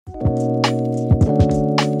Hello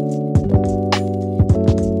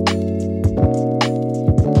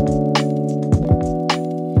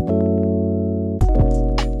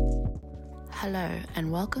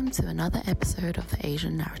and welcome to another episode of the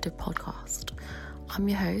Asian Narrative Podcast. I'm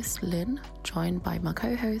your host, Lynn, joined by my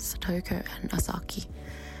co-hosts, Toko and Asaki.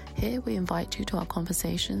 Here we invite you to our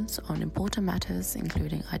conversations on important matters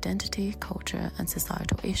including identity, culture and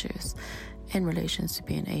societal issues in relation to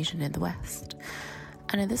being Asian in the West.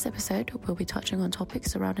 And in this episode, we'll be touching on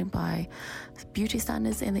topics surrounding by beauty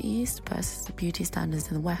standards in the East versus the beauty standards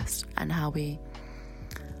in the West and how we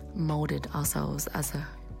molded ourselves as a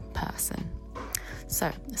person.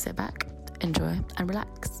 So sit back, enjoy and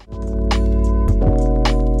relax.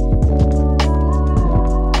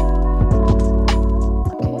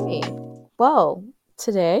 Okay, well,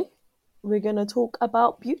 today we're going to talk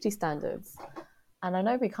about beauty standards. And I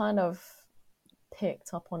know we kind of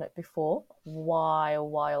picked up on it before, a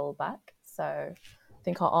while back. So I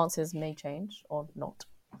think our answers may change or not.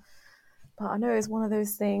 But I know it's one of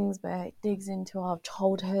those things where it digs into our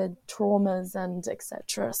childhood traumas and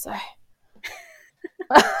etc. So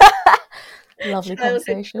lovely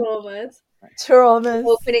conversation. Traumas.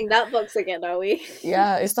 Opening that box again, are we?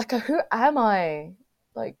 Yeah, it's like who am I?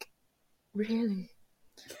 Like, really?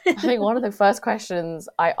 I think one of the first questions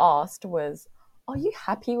I asked was, are you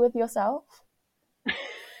happy with yourself?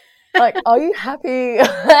 Like, are you happy?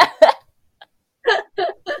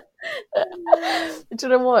 Do you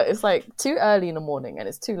know what? It's like too early in the morning and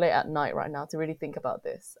it's too late at night right now to really think about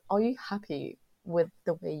this. Are you happy with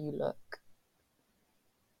the way you look?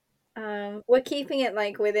 We're keeping it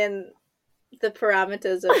like within the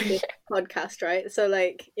parameters of this podcast, right? So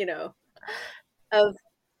like, you know, but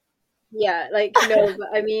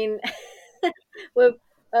I mean,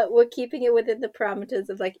 we're keeping it within the parameters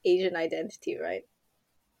of like Asian identity, right?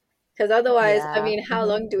 Because otherwise, Yeah. I mean, how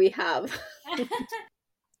long do we have?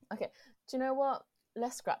 Okay, do you know what?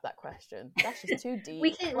 Let's scrap that question. That's just too deep.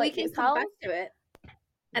 we can come back to it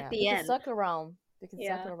at the end. Circle around. We can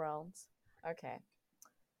circle around. Okay.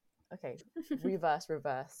 Reverse.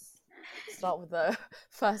 Start with the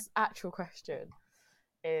first actual question.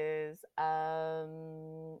 Is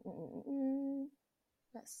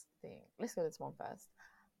let's think. Let's go with this one first.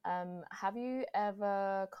 Have you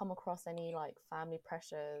ever come across any like family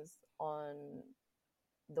pressures on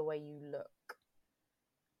the way you look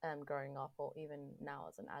growing up or even now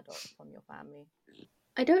as an adult from your family?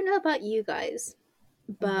 I don't know about you guys,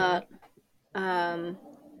 but I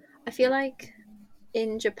feel like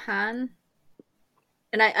in Japan,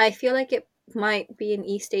 and I feel like it might be an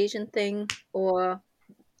East Asian thing or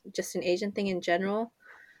just an Asian thing in general,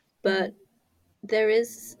 but there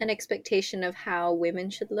is an expectation of how women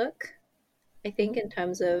should look. I think in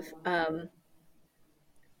terms of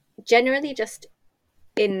generally just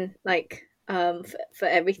in like for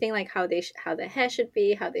everything, like how their hair should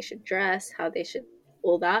be, how they should dress, how they should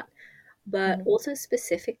all that, but also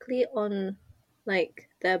specifically on like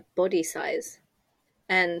their body size.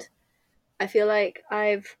 And I feel like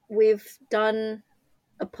we've done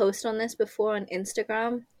a post on this before on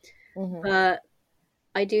Instagram, but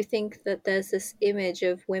I do think that there's this image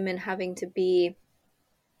of women having to be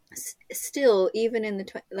still, even in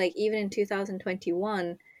even in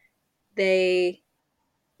 2021,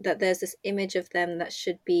 that there's this image of them that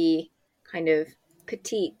should be kind of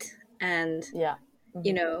petite and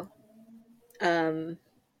you know,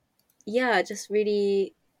 just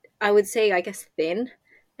really, I would say, I guess, thin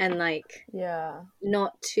and like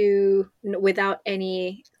not too, without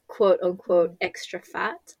any quote unquote extra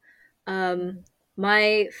fat.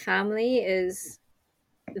 My family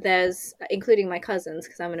there's, including my cousins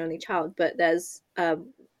because I'm an only child, but there's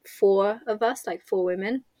 4 of us, like 4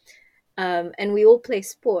 women, and we all play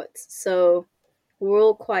sports, so we're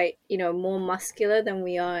all quite, you know, more muscular than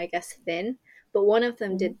we are, I guess, thin. But one of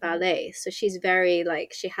them did ballet, so she's very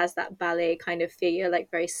like, she has that ballet kind of figure,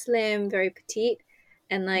 like very slim, very petite.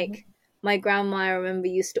 And like my grandma, I remember,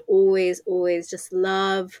 used to always just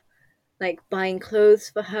love like buying clothes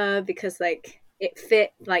for her because like it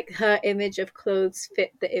fit, like her image of clothes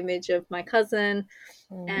fit the image of my cousin.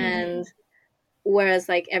 And whereas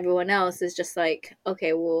like everyone else is just like,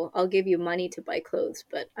 okay, well, I'll give you money to buy clothes,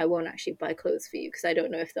 but I won't actually buy clothes for you because I don't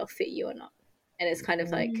know if they'll fit you or not. And it's kind of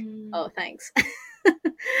like, oh, thanks.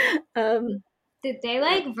 Did they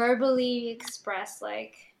like verbally express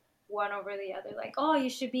like one over the other, like, oh, you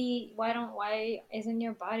should be, why isn't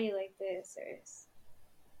your body like this?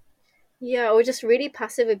 Or just really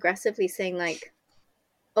passive aggressively saying like,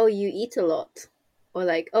 oh, you eat a lot, or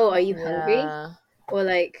like, oh, are you hungry, or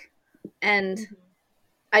like, and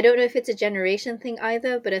I don't know if it's a generation thing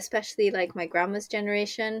either, but especially like my grandma's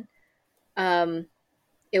generation,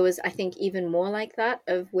 it was, I think, even more like that,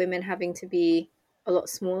 of women having to be a lot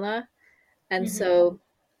smaller. And so,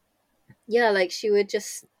 yeah, like she would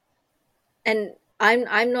just, and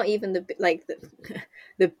I'm not even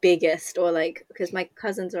the biggest, or like, because my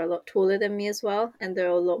cousins are a lot taller than me as well, and they're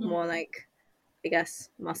a lot more like, I guess,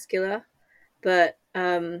 muscular. But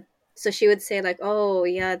so she would say like, oh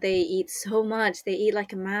yeah, they eat so much, they eat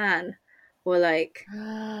like a man, or like,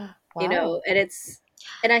 Wow. you know,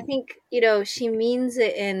 and I think, you know, she means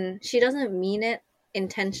it in, she doesn't mean it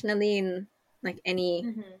intentionally in like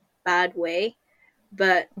any bad way,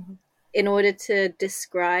 but in order to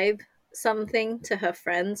describe something to her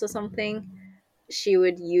friends or something, she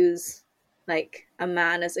would use like a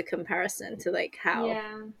man as a comparison to like how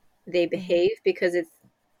they behave, because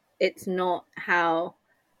it's not how,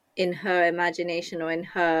 in her imagination, or in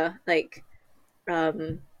her like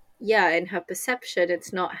in her perception,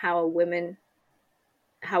 it's not how a woman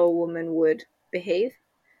would behave.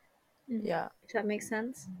 Yeah. If that makes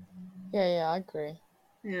sense. Yeah, I agree.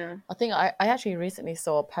 Yeah. I think I actually recently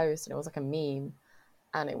saw a post, and it was like a meme,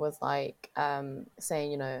 and it was like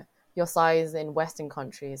saying, you know, your size in Western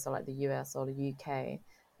countries, so like the US or the UK,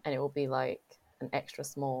 and it will be like an extra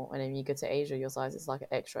small, and then you go to Asia, your size is like an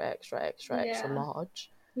extra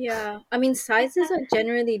large. Yeah, I mean, sizes are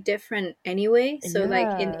generally different anyway. So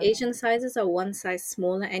like in Asian, sizes are one size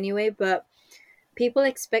smaller anyway, but people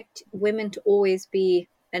expect women to always be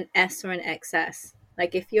an S or an XS.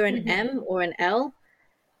 Like if you're an M or an L,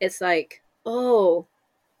 it's like, oh,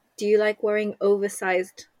 do you like wearing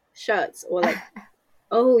oversized shirts? Or like,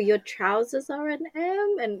 oh, your trousers are an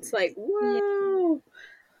M? And it's like, whoa.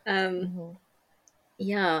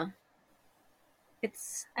 Yeah.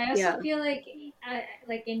 It's, I also feel like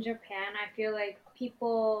in Japan, I feel like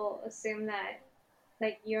people assume that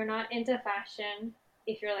like you're not into fashion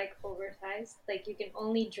if you're like oversized. Like you can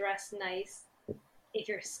only dress nice if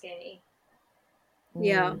you're skinny.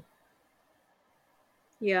 Yeah.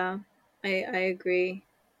 Yeah, I agree.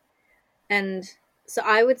 And so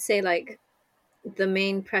I would say like the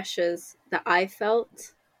main pressures that I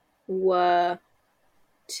felt were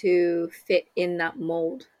to fit in that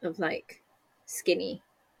mold of like skinny.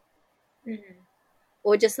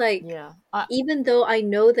 Or just like, even though I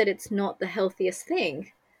know that it's not the healthiest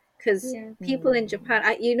thing, because people in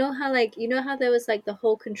Japan, you know how there was like the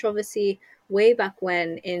whole controversy way back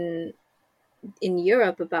when in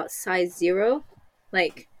Europe about size 0,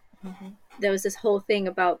 like there was this whole thing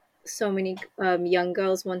about so many young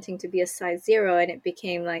girls wanting to be a size 0, and it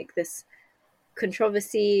became like this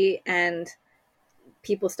controversy, and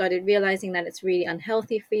people started realizing that it's really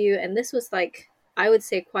unhealthy for you. And this was like, I would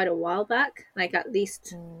say, quite a while back, like at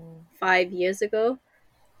least 5 years ago.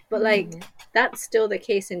 But like that's still the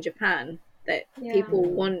case in Japan, that people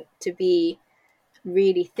want to be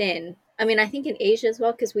really thin. I mean, I think in Asia as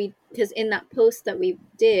well, because in that post that we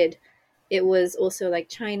did, it was also like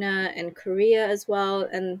China and Korea as well,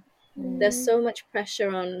 and there's so much pressure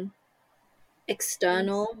on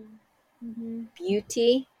external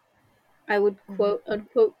beauty, I would quote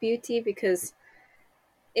unquote beauty, because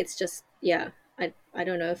it's just, I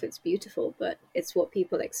don't know if it's beautiful, but it's what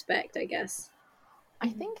people expect, I guess. I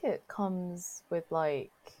think it comes with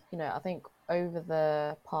like, you know, I think over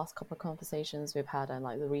the past couple of conversations we've had, and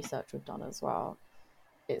like the research we've done as well,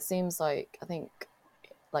 it seems like, I think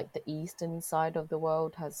like the eastern side of the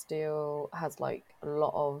world has like a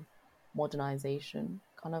lot of modernization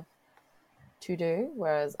kind of to do,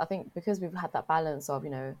 whereas I think because we've had that balance of, you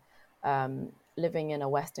know, living in a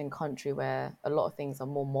Western country where a lot of things are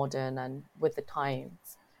more modern and with the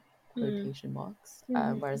times, quotation marks,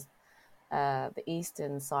 whereas the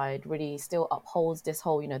eastern side really still upholds this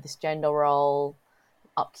whole, you know, this gender role,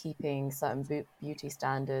 upkeeping certain beauty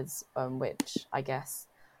standards, which I guess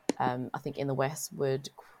I think in the West would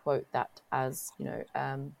quote that as, you know,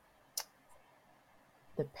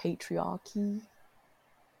 the patriarchy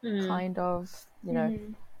kind of, you know,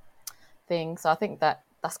 thing. So I think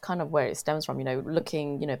that's kind of where it stems from, you know,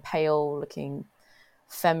 looking, you know, pale, looking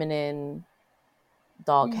feminine,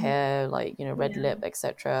 dark hair, like, you know, red lip,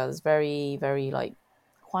 etc. It's very, very like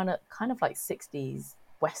kind of like 60s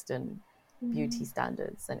Western beauty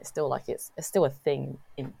standards, and it's still like it's still a thing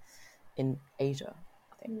in Asia,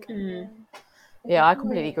 I think. Yeah, I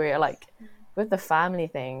completely agree. Like with the family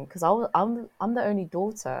thing, because I'm the only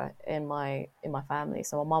daughter in my family,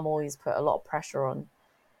 so my mum always put a lot of pressure on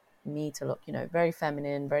me to look, you know, very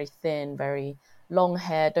feminine, very thin, very long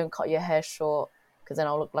hair. Don't cut your hair short, because then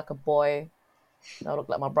I'll look like a boy. I'll look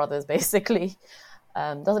like my brothers, basically.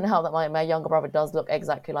 Doesn't help that my younger brother does look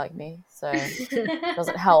exactly like me, so it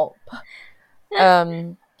doesn't help.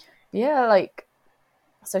 Yeah, like,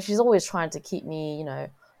 so she's always trying to keep me,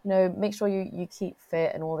 make sure you keep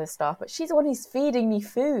fit and all this stuff. But she's the one who's feeding me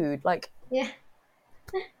food. Like, yeah,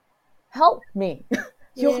 help me.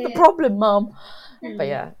 You're the problem, Mom. But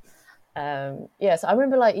yeah. So I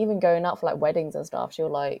remember like even going out for like weddings and stuff, she'll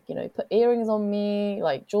like, put earrings on me,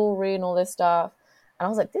 like jewelry and all this stuff. And I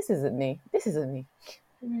was like, this isn't me.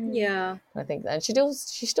 Yeah. I think, and she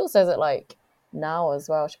still says it like now as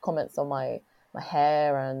well. She comments on my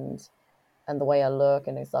hair and the way I look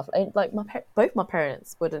and stuff. And like both my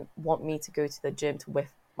parents wouldn't want me to go to the gym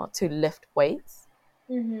to lift weights,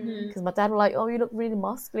 because my dad was like, "Oh, you look really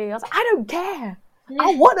muscly." I was like, "I don't care.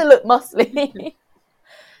 I want to look muscly."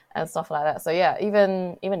 And stuff like that. So yeah,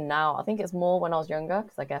 even now, I think it's more when I was younger,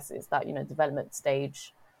 because I guess it's that development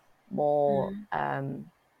stage, more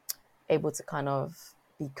able to kind of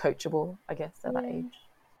be coachable, I guess, at that age.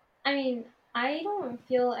 I mean, I don't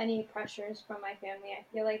feel any pressures from my family. I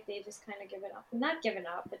feel like they just kind of not given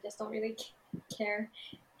up, but just don't really care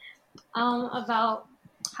about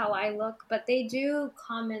how I look. But they do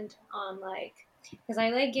comment on like, because I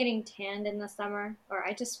like getting tanned in the summer, or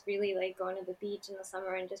I just really like going to the beach in the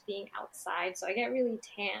summer and just being outside. So I get really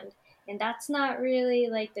tanned, and that's not really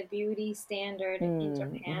like the beauty standard in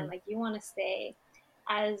Japan. Like, you want to stay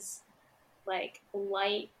as like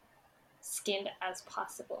light skinned as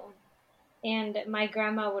possible. And my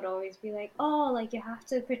grandma would always be like, "Oh, like you have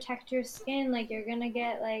to protect your skin, like you're gonna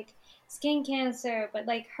get like skin cancer." But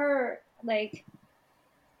like her, like,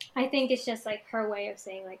 I think it's just like her way of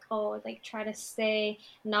saying like, "Oh, like try to stay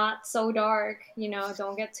not so dark,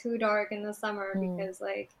 don't get too dark in the summer because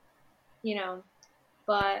like,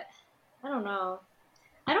 but I don't know.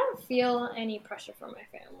 I don't feel any pressure from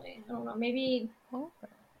my family. I don't know. Maybe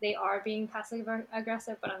they are being passive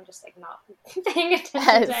aggressive, but I'm just like not paying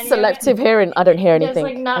attention to any selective hearing. I don't hear anything. Just,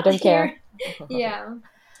 like, not I don't care. Yeah.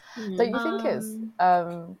 Don't you think it's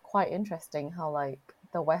quite interesting how like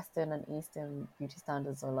the Western and Eastern beauty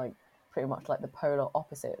standards are like pretty much like the polar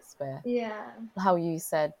opposites, where how you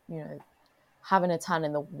said, having a tan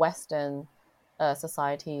in the Western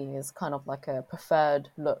society is kind of like a preferred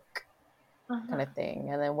look kind of thing,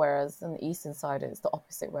 and then whereas on the Eastern side it's the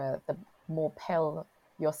opposite, where the more pale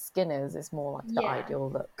your skin is more like the ideal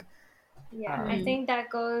look. I think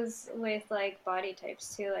that goes with like body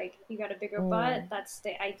types too. Like, you got a bigger butt, that's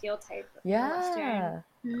the ideal type of Western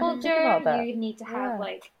culture. You need to have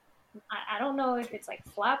like, I don't know if it's like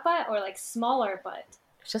flat butt or like smaller butt.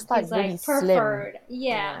 It's just like really preferred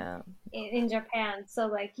slim. In Japan. So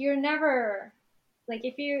like, you're never like,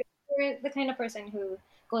 if you're the kind of person who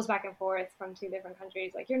goes back and forth from two different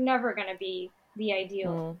countries, like you're never gonna be the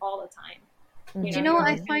ideal all the time. You know what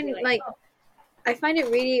I find like I find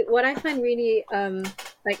really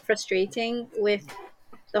like frustrating with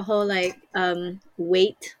the whole like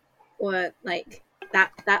weight, or like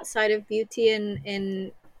that side of beauty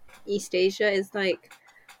in East Asia is like,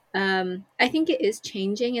 I think it is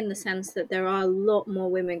changing in the sense that there are a lot more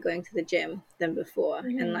women going to the gym than before,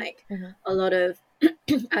 and like a lot of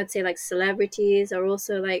I'd say like celebrities are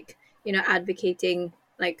also like, advocating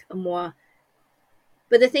like a more,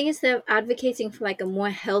 but the thing is they're advocating for like a more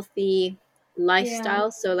healthy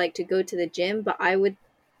lifestyle, so like to go to the gym. But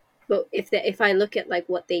if I look at like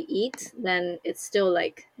what they eat, then it's still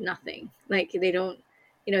like nothing. Like they don't,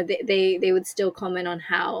 they would still comment on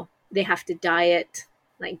how they have to diet.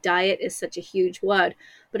 Like, diet is such a huge word.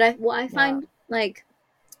 But what I find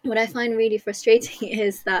really frustrating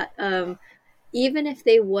is that even if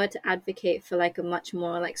they were to advocate for like a much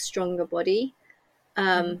more like stronger body,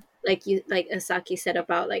 like Asaki said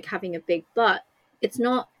about like having a big butt, it's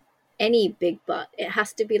not any big butt. It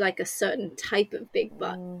has to be like a certain type of big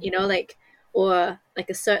butt, like, or like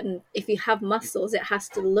a certain, if you have muscles, it has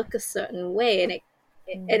to look a certain way, and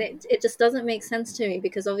it just doesn't make sense to me,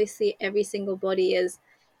 because obviously every single body is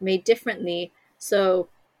made differently. So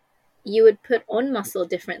you would put on muscle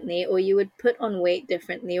differently, or you would put on weight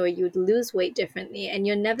differently, or you would lose weight differently, and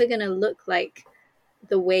you're never going to look like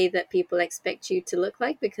the way that people expect you to look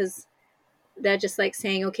like, because they're just like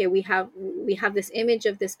saying, okay, we have this image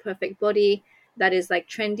of this perfect body that is like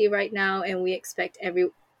trendy right now, and we expect every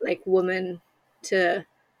like woman to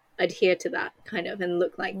adhere to that kind of and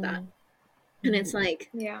look like that. And it's like,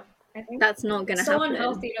 I think that's not gonna happen. It's so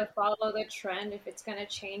unhealthy to follow the trend if it's gonna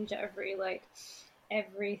change every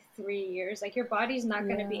 3 years. Like, your body's not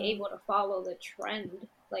gonna be able to follow the trend.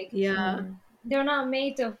 Like, they're not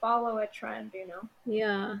made to follow a trend,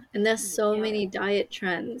 And there's so many diet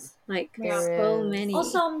trends, like so many.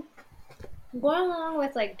 Also, going along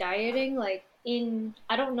with like dieting, like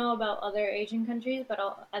I don't know about other Asian countries, but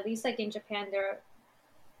at least like in Japan,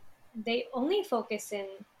 they only focus in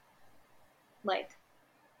like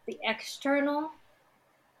the external,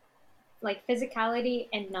 like physicality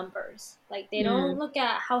and numbers. Like they don't look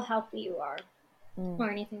at how healthy you are or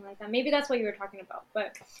anything like that. Maybe that's what you were talking about,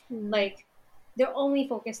 but like they're only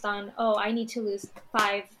focused on, oh, I need to lose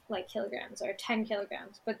 5 like kilograms or 10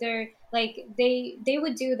 kilograms, but they're like they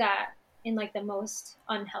would do that in like the most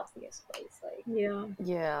unhealthiest ways, like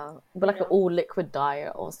but like an all liquid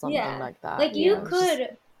diet or something like that. Like you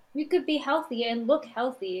could be healthy and look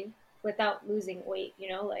healthy without losing weight, you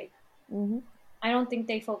know, like I don't think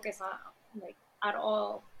they focus on like at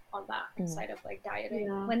all on that side of like dieting.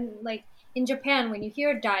 When like in Japan, when you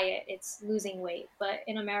hear diet, it's losing weight, but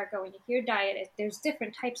in America, when you hear diet, there's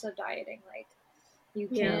different types of dieting. Like you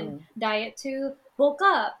can diet to bulk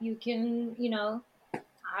up, you can, you know,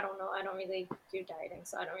 I don't know. I don't really do dieting,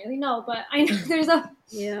 so I don't really know. But I know there's a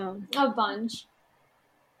bunch.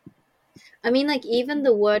 I mean, like even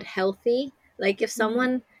the word healthy. Like if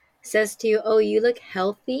someone says to you, "Oh, you look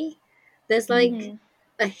healthy," there's like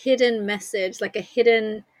a hidden message, like a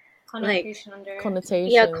hidden connotation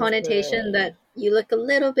connotation that you look a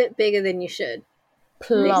little bit bigger than you should.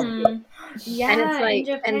 Plump. Yeah, and it's like,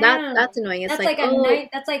 and that's annoying. It's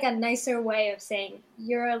that's like a nicer way of saying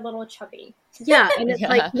you're a little chubby. Yeah, and it's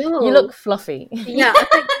like, no, you look fluffy. Yeah,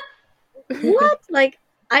 like, what? Like,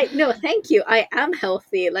 no, thank you. I am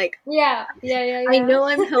healthy. Like, yeah. I know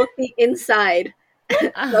I'm healthy inside.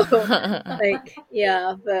 So, like,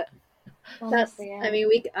 yeah, but honestly, I mean,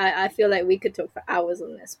 I feel like we could talk for hours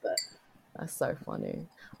on this, but that's so funny.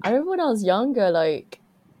 I remember when I was younger, like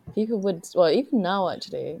people would, well, even now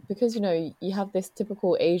actually, because you know you have this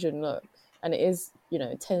typical Asian look, and it is, you know,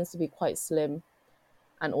 it tends to be quite slim,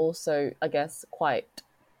 and also I guess quite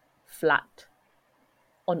flat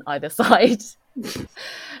on either side.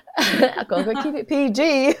 I gotta keep it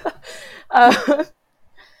PG.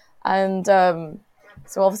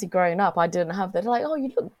 So obviously growing up, I didn't have that. Like, oh,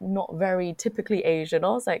 you look not very typically Asian. I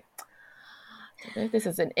was like, I don't know if this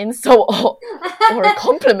is an insult or a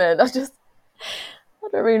compliment. I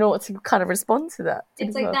don't really know what to kind of respond to that.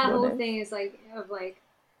 It's like that whole thing is like of like,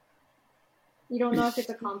 you don't know if it's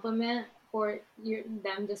a compliment or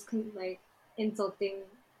them just like insulting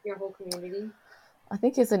your whole community. I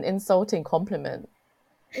think it's an insulting compliment.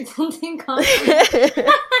 Insulting compliment.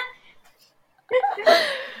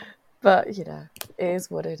 But, you know, it is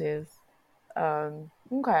what it is.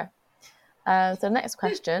 Okay. So next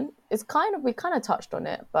question is we kind of touched on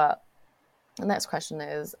it, but the next question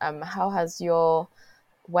is, how has your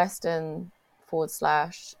Western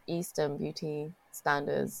 / Eastern beauty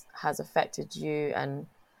standards has affected you, and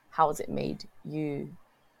how has it made you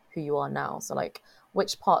who you are now? So like,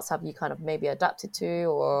 which parts have you kind of maybe adapted to,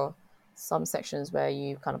 or some sections where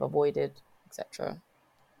you kind of avoided, etc.?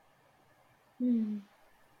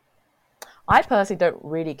 I personally don't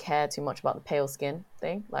really care too much about the pale skin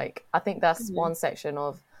thing. Like, I think that's one section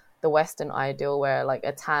of the Western ideal where, like,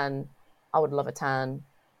 a tan, I would love a tan.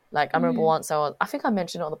 Like, I remember once I think I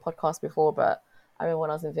mentioned it on the podcast before, but I remember when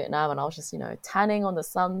I was in Vietnam and I was just, you know, tanning with the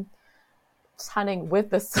sun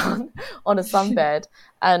on a sunbed.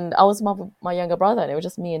 And I was with my younger brother, and it was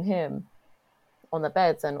just me and him on the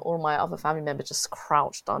beds, and all my other family members just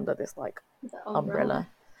crouched under this, like, umbrella.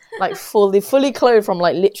 Like fully clothed, from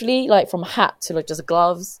like literally like from hat to like just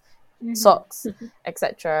gloves, socks,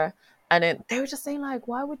 etc. And they were just saying like,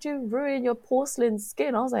 why would you ruin your porcelain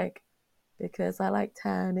skin? I was like, because I like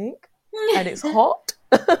tanning and it's hot.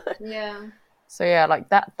 Yeah. So yeah, like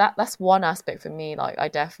that's one aspect for me. Like I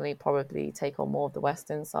definitely probably take on more of the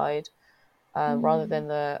Western side rather than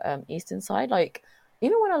the Eastern side. Like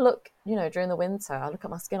even when I look, you know, during the winter, I look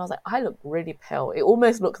at my skin, I was like, I look really pale. It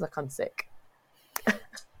almost looks like I'm sick.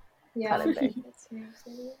 Yeah,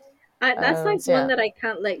 that's like one that I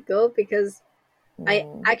can't let go, because I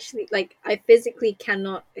actually, like, I physically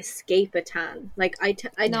cannot escape a tan. Like I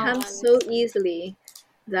tan so easily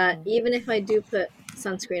that even if I do put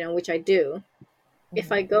sunscreen on, which I do, if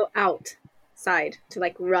I go outside to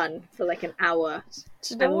like run for like an hour,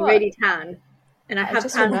 I'm already tan, and I have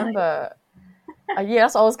just tan remember. Yeah,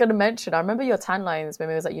 that's what I was going to mention. I remember your tan lines when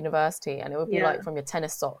we was at university, and it would be like from your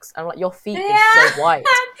tennis socks, and like your feet is so white.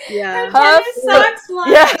 Yeah, tennis socks.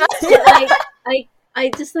 I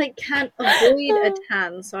just like can't avoid a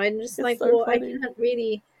tan, so I'm just like, so I can't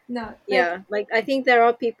really. No. Like I think there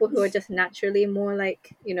are people who are just naturally more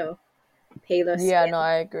like, you know, paler skin. Yeah, no,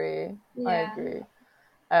 I agree. Yeah. I agree.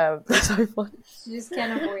 That's so funny. You just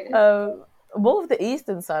can't avoid it. More of the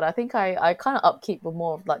Eastern side, I think I kind of upkeep with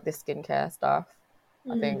more of like the skincare stuff.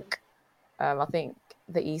 I think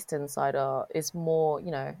the Eastern side is more,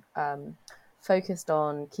 focused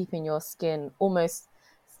on keeping your skin almost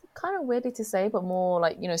kind of weirdly to say, but more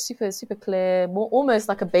like, super, super clear, more almost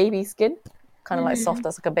like a baby skin, kind of like soft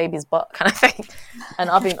as like a baby's butt kind of thing.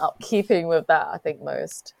 And I've been keeping with that, I think,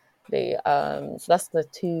 mostly. So that's the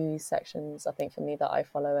two sections, I think, for me that I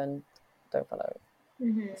follow and don't follow,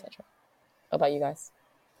 etc. What about you guys?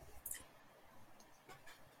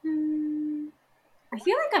 I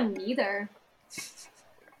feel like I'm neither.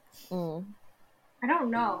 I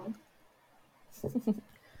don't know.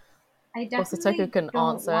 I definitely don't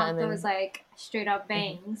want those like straight up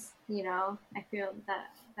bangs. I feel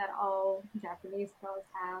that all Japanese girls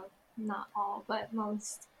have, not all, but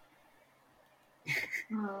most.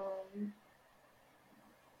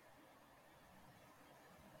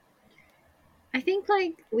 I think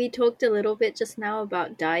like we talked a little bit just now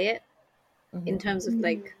about diet in terms of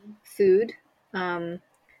like food. I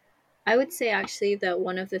would say actually that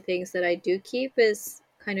one of the things that I do keep is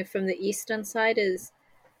kind of from the Eastern side is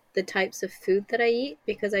the types of food that I eat,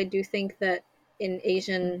 because I do think that in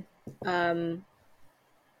Asian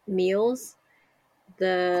meals,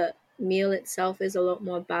 the meal itself is a lot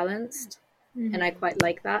more balanced, and I quite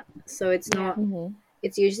like that. So it's not,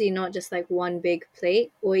 it's usually not just like one big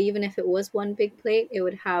plate, or even if it was one big plate, it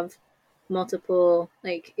would have multiple,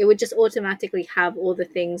 like it would just automatically have all the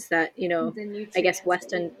things that, I guess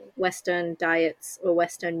Western diets or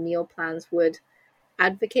Western meal plans would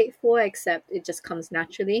advocate for, except it just comes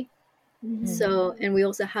naturally. So, and we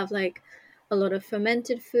also have like a lot of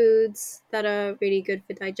fermented foods that are really good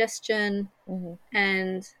for digestion.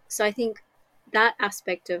 And so I think that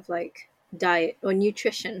aspect of like diet or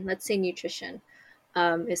nutrition, let's say nutrition,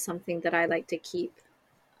 is something that I like to keep,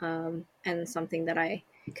 and something that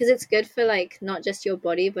because it's good for like not just your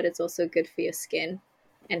body, but it's also good for your skin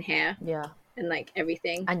and hair, and like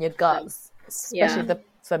everything, and your guts, especially the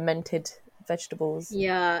fermented vegetables.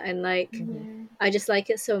 And like I just like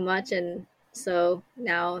it so much, and so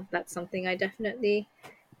now that's something I definitely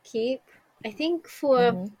keep. I think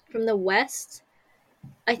from the West,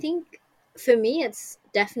 I think for me it's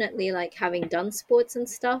definitely like having done sports and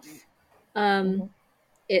stuff.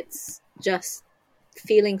 It's just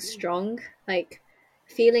feeling strong, like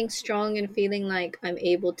feeling strong and feeling like I'm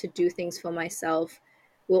able to do things for myself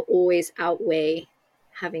will always outweigh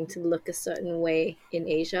having to look a certain way in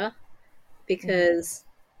Asia, because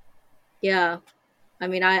I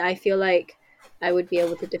mean, I feel like I would be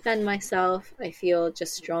able to defend myself. I feel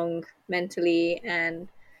just strong mentally and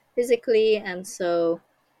physically, and so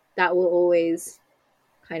that will always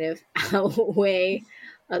kind of outweigh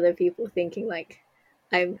other people thinking like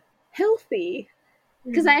I'm healthy,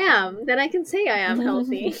 because I am. Then I can say I am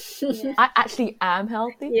healthy. I actually am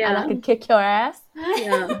healthy, and I can kick your ass.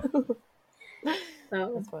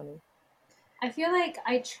 That's funny. I feel like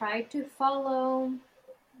I try to follow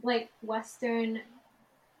like Western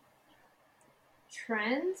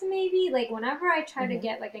trends, maybe. Like whenever I try to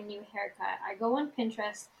get like a new haircut, I go on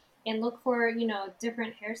Pinterest and look for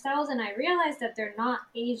different hairstyles, and I realize that they're not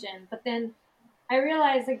Asian. But then I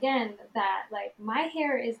realize again that like my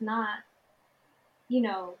hair is not,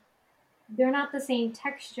 they're not the same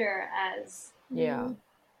texture as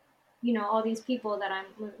all these people that I'm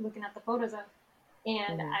looking at the photos of.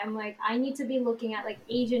 And I'm like, I need to be looking at like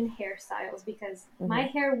Asian hairstyles, because my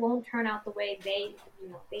hair won't turn out the way they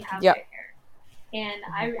have their hair. And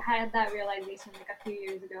I had that realization like a few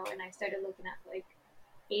years ago, and I started looking at like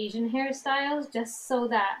Asian hairstyles just so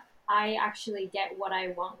that I actually get what I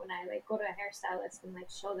want when I like go to a hairstylist and like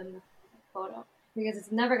show them the photo, because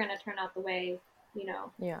it's never gonna turn out the way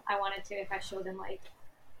I want it to if I show them like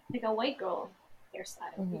a white girl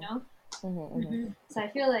hairstyle, So I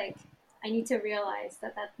feel like I need to realize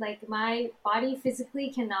that like my body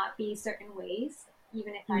physically cannot be certain ways,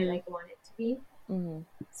 even if I like want it to be.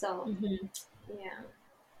 So yeah.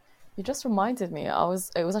 You just reminded me. It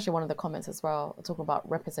was actually one of the comments as well, talking about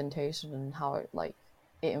representation and how it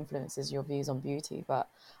influences your views on beauty. But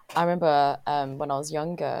I remember when I was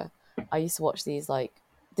younger, I used to watch these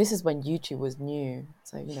this is when YouTube was new,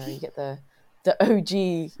 so you get the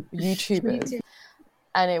OG YouTubers,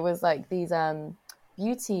 and it was like these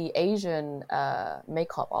beauty Asian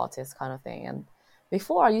makeup artists kind of thing. And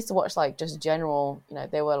before I used to watch like just general,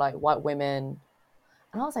 they were like white women.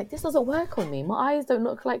 And I was like, this doesn't work on me. My eyes don't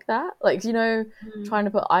look like that. Like, trying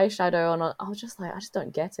to put eyeshadow on. I was just like, I just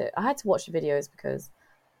don't get it. I had to watch the videos because,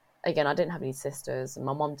 again, I didn't have any sisters. And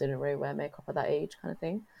my mom didn't really wear makeup at that age kind of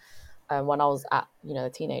thing. When I was at,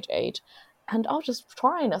 the teenage age. And I was just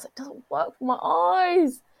trying. I was like, it doesn't work for my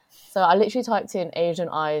eyes. So I literally typed in Asian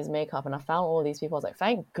eyes makeup and I found all these people. I was like,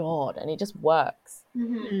 thank God. And it just works.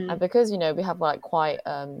 Mm. And because, you know, we have like quite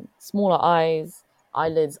smaller eyes,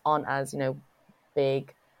 eyelids aren't as, you know,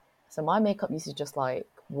 big. So my makeup used to just like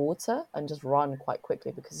water and just run quite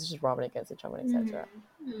quickly because it's just rubbing against each other, etc.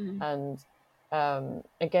 And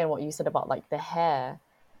again, what you said about like the hair,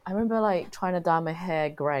 I remember like trying to dye my hair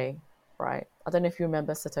grey, right? I don't know if you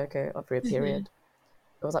remember Satoko of your period.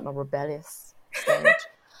 It was like my rebellious stage.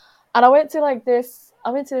 And I went to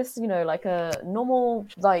this, you know, like a normal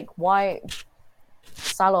like white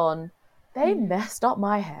salon. They messed up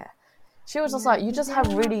my hair. She was just like, you just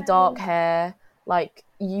have really dark hair. Like,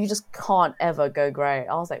 you just can't ever go grey.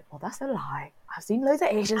 I was like, well, that's a lie. I've seen loads of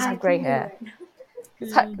Asians have grey hair.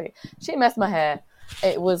 Exactly. She messed my hair.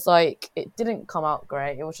 It was like, it didn't come out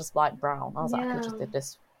grey. It was just light brown. I was like, I could just did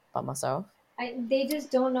this by myself. They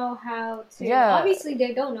just don't know how to. Yeah. Obviously,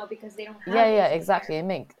 they don't know because they don't have. Yeah, exactly. It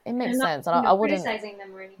makes sense. And I wouldn't criticizing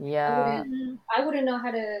them or anything. Yeah. I wouldn't know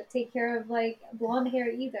how to take care of like blonde hair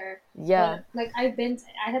either. Yeah. But, like I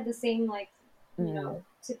had the same like you know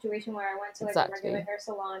situation where I went to like a regular hair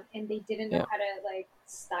salon and they didn't know how to like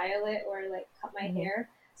style it or like cut my hair.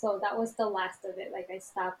 So that was the last of it. Like I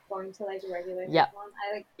stopped going to like regular hair salons.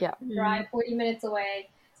 I like drive 40 minutes away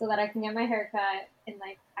so that I can get my hair cut and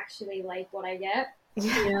like actually like what I get.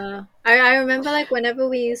 Yeah. I remember like whenever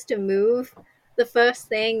we used to move, the first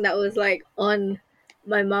thing that was like on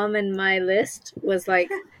my mom and my list was like,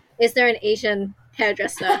 is there an Asian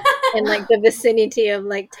hairdresser in like the vicinity of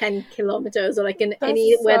like 10 kilometers or like in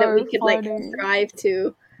anywhere that we could like drive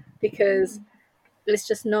to, because it's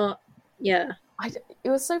just not it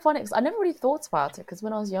was so funny because I never really thought about it, because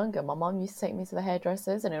when I was younger my mom used to take me to the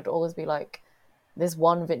hairdressers and it would always be like this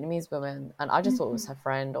one Vietnamese woman and I just thought it was her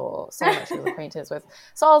friend or someone that she was acquainted with.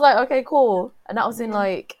 So I was like, okay, cool. And that was in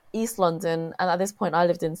like East London, and at this point I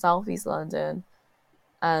lived in South East London,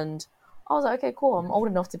 and I was like, okay, cool, I'm old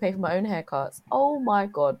enough to pay for my own haircuts. Oh my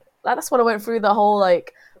God. That's when I went through the whole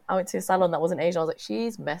like, I went to a salon that wasn't Asian. I was like,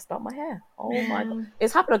 she's messed up my hair. Oh my God.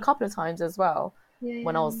 It's happened a couple of times as well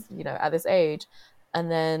when I was, you know, at this age. And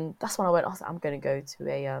then that's when I was like, I'm going to go to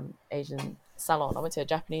a Asian salon. I went to a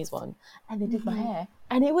Japanese one and they did my hair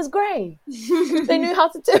and it was grey. They knew how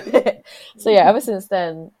to do it. So yeah, ever since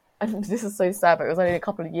then, and this is so sad, but it was only a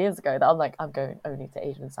couple of years ago that I'm like, I'm going only to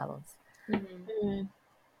Asian salons.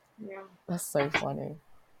 Yeah. That's so funny.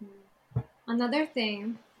 Another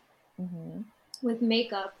thing with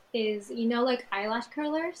makeup is, you know, like eyelash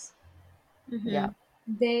curlers. Yeah.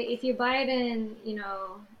 If you buy it in, you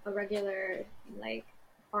know, a regular like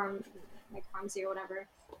pharmacy or whatever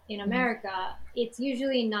in America, it's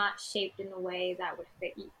usually not shaped in a way that would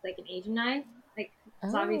fit like an Asian eye. Like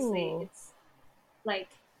obviously it's like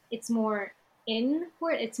it's more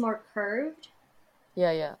inward, it's more curved.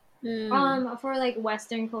 Yeah. For like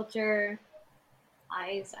Western culture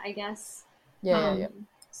eyes, I guess. Yeah.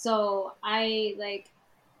 So I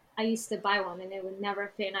used to buy one and it would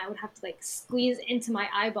never fit, and I would have to like squeeze into my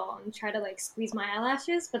eyeball and try to like squeeze my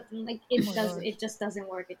eyelashes, but then, like it just doesn't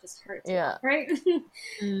work. It just hurts. Yeah. Right.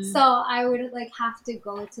 So I would like have to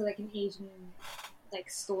go to like an Asian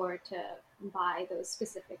like store to buy those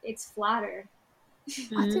specific. It's flatter.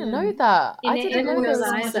 I didn't know that. I didn't know there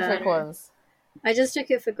were specific ones. I just took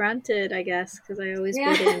it for granted, I guess, because I always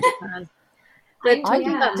bought it in Japan. But I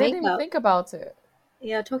didn't even think about it.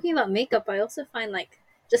 Yeah, talking about makeup, I also find like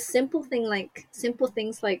just simple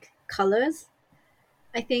things like colors,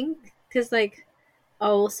 I think, because like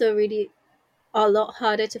are also really a lot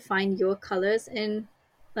harder to find your colors in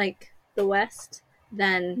like the West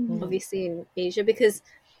than obviously in Asia, because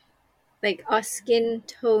like our skin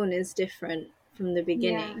tone is different from the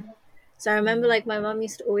beginning. So I remember like my mom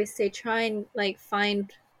used to always say, try and like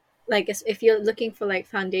find like if you're looking for like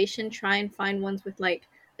foundation, try and find ones with like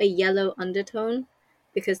a yellow undertone,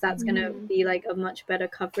 because that's gonna be like a much better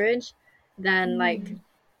coverage than like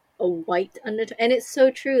a white undertone. And it's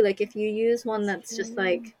so true. Like if you use one that's just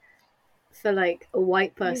like for like a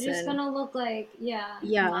white person, you're just gonna look like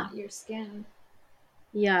not your skin.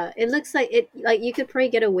 Yeah, it looks like it. Like you could probably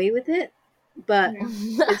get away with it, but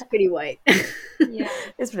it's pretty white. Yeah,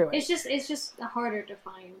 it's pretty white. It's just harder to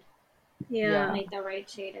find. Yeah, like the right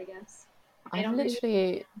shade, I guess.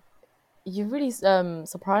 You really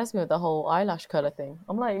surprised me with the whole eyelash curler thing.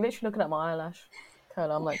 I'm like literally looking at my eyelash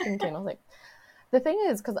curler. I'm like thinking, I was like, the thing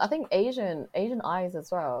is, because I think Asian eyes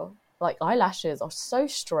as well, like eyelashes are so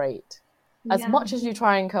straight. As much as you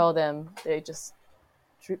try and curl them, they just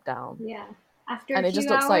droop down. Yeah, after and a it just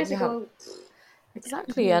few looks hours like you have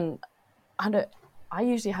exactly. And I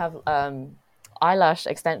usually have eyelash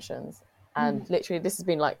extensions, and literally this has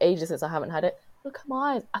been like ages since I haven't had it. look at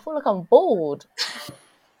my eyes. I feel like I'm bald.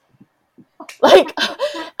 Like,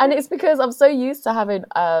 and it's because I'm so used to having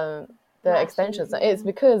the lashes, extensions. Yeah. It's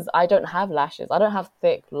because I don't have lashes. I don't have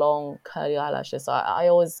thick, long, curly eyelashes. So I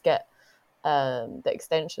always get the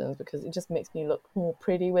extensions because it just makes me look more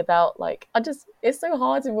pretty without, like, it's so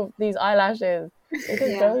hard with these eyelashes. It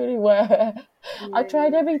doesn't go anywhere. Yeah. I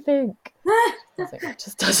tried everything. It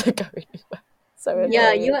just doesn't go anywhere. So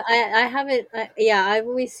annoying. I haven't. I've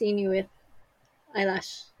always seen you with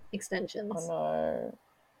eyelash extensions. Oh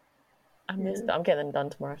no. I'm getting them done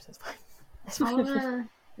tomorrow, so it's fine.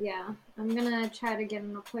 I'm gonna try to get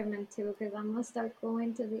an appointment too because I'm gonna start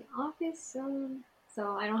going to the office soon,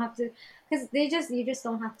 so I don't have to. Because you just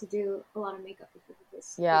don't have to do a lot of makeup because of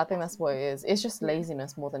this. Yeah, I think that's what it is. It's just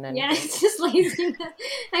laziness more than anything. Yeah, it's just laziness.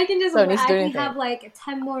 I can have like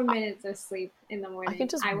 10 more minutes of sleep in the morning. I can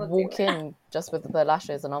just walk in just with the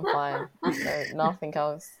lashes and I'm fine. So nothing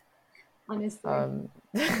else. Honestly.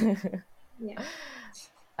 Yeah.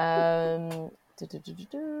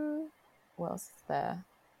 What else is there?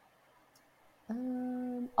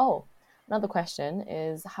 Another question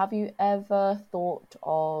is: have you ever thought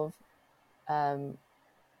of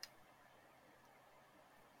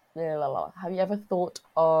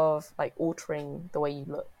like altering the way you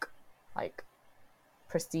look, like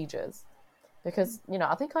procedures? Because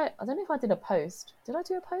I think I don't know if I did a post. Did I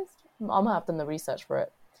do a post? I might have done the research for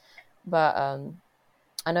it, but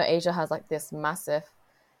I know Asia has like this massive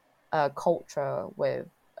culture with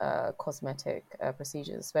cosmetic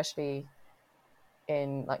procedures, especially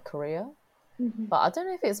in like Korea. Mm-hmm. But I don't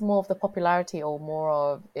know if it's more of the popularity or more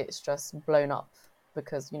of it's just blown up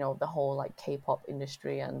because the whole like K-pop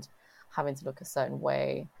industry and having to look a certain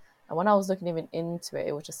way. And when I was looking even into it,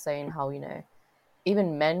 it was just saying how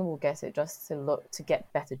even men will get it just to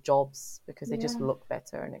get better jobs because they just look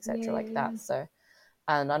better and etc. that. So,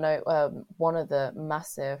 and I know one of the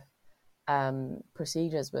massive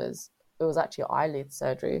procedures was actually eyelid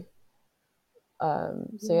surgery.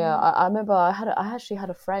 So I remember I actually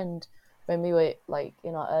had a friend when we were like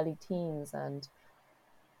in our early teens, and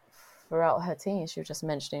throughout her teens she was just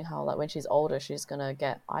mentioning how like when she's older she's gonna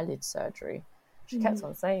get eyelid surgery. She kept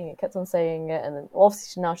on saying it, and then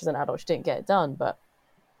obviously now she's an adult, she didn't get it done. But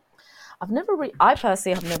I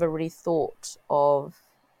personally have never really thought of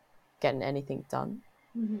getting anything done.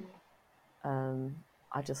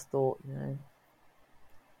 I just thought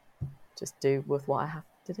just do with what I have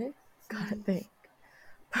to do kind of thing.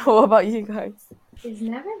 What about you guys? It's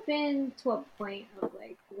never been to a point of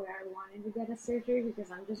like where I wanted to get a surgery because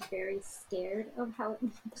I'm just very scared of how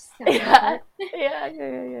it's gonna hurt. Yeah.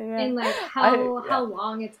 And like how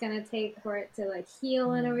long it's gonna take for it to like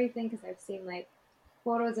heal and everything. Because I've seen like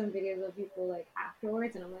photos and videos of people like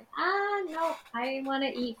afterwards, and I'm like, no, I want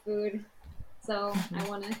to eat food, so I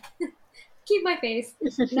want to keep my face.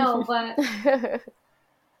 No, but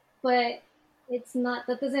it's not.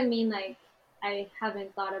 That doesn't mean like I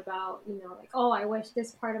haven't thought about, like, I wish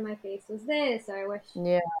this part of my face was this, or I wish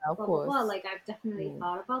of blah, course. Blah, blah. Like, I've definitely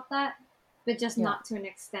thought about that, but just not to an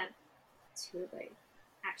extent to, like,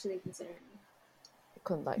 actually considering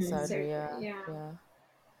surgery, yeah.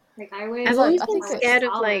 Like, I wish... I've always been scared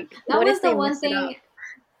of, like, that was the one thing...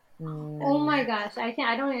 Oh my gosh, I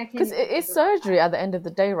can't because it's surgery at the end of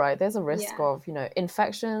the day, right? There's a risk of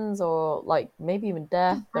infections or like maybe even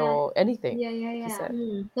death or anything.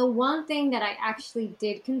 The one thing that I actually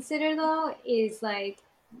did consider though is like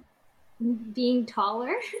being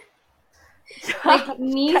taller. Like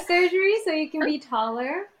knee surgery so you can be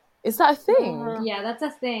taller. Is that a thing? Yeah, that's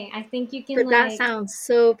a thing. I think you can. But that sounds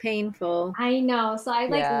so painful. I know. So I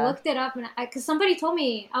looked it up, and because somebody told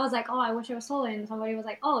me, I was like, I wish I was taller, and somebody was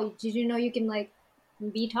like, did you know you can like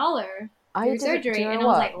be taller through surgery? And I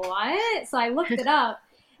was like, what? So I looked it up,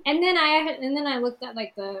 and then I looked at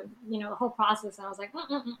like the the whole process, and I was like,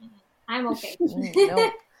 I'm okay.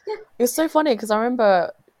 No. It was so funny because I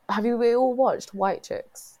remember. We all watched White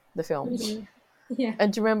Chicks, the film? Yeah.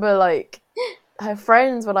 And do you remember like? Her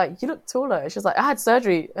friends were like, you look taller. She was like, I had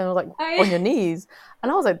surgery. And I was like, on your knees.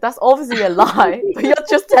 And I was like, that's obviously a lie. But you're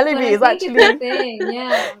just telling me it's actually a thing.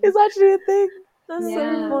 Yeah. It's actually a thing. That's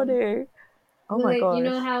so funny. Oh my god. You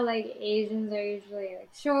know how like Asians are usually like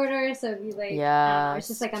shorter, so if you like it's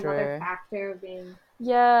just like another factor of being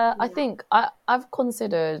I think I've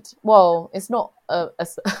considered, well, it's not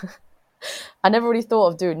I never really thought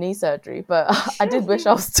of doing knee surgery, but I did wish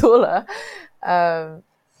I was taller. But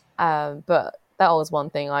that was one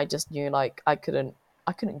thing I just knew, like I couldn't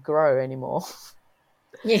grow anymore.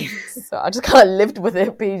 Yeah. So I just kind of lived with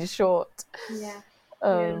it being short. Yeah.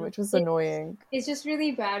 Which was annoying. It's just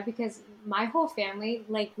really bad because my whole family,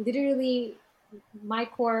 like literally my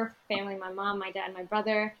core family, my mom, my dad, my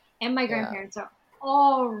brother, and my grandparents are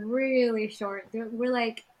all really short. We're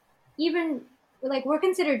like, even like we're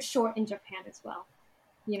considered short in Japan as well.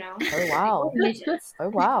 You know? Oh wow! Oh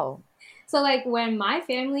wow! So like when my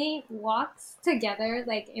family walks together,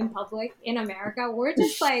 like in public in America, we're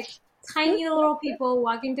just like tiny little people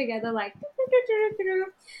walking together, like.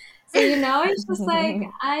 So you know, it's just like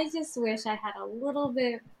I just wish I had a little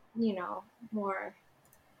bit, you know, more.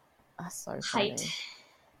 That's so height. Funny.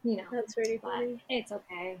 You know, that's really funny. It's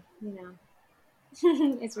okay, you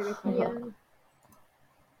know. It's really funny. Yeah.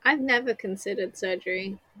 I've never considered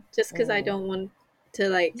surgery just because I don't want to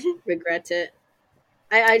like regret it.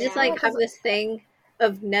 I just like have this thing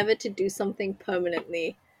of never to do something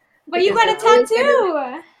permanently. But you got a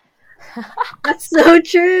tattoo. That's so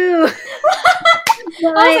true. I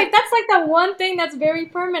was like, that's like the one thing that's very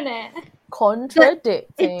permanent. Contradicting.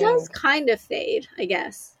 It does kind of fade, I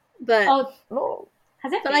guess. But no.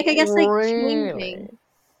 Has it? But like, I guess like really? changing.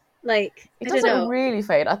 Like it doesn't really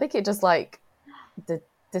fade. I think it just like the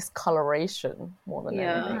discoloration more than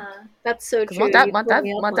anything. That's so true. My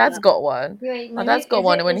dad's got one. Wait, my dad's got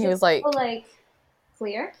one when he was like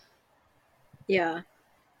clear. Yeah.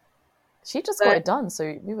 She just got it done,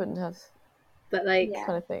 so we wouldn't have. But like,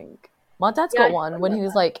 kind of thing. My dad's got one when he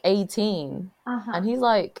was like 18, and he's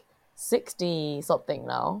like 60 something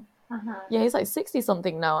now. Yeah, he's like 60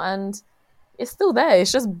 something now, and it's still there.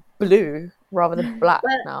 It's just blue rather than black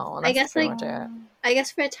now. And I guess like, I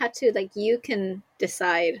guess for a tattoo, like you can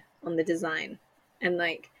decide on the design, and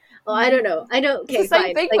like, I don't know. I don't. Okay, it's the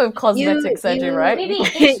same thing like, with cosmetic surgery, right? Maybe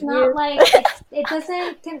it's not like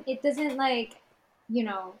it doesn't like, you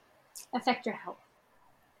know, affect your health.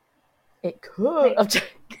 It could.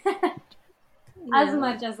 As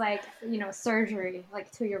much as like, you know, surgery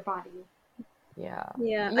like to your body. Yeah.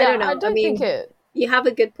 I don't mean, think it. You have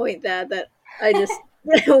a good point there that I just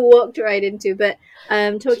walked right into. But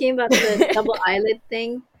talking about the double eyelid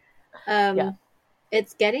thing,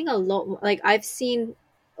 it's getting a lot more, like I've seen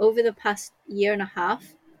over the past year and a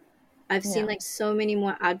half, I've seen like so many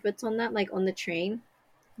more adverts on that, like on the train,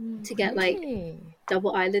 to get like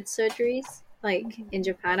double eyelid surgeries, like in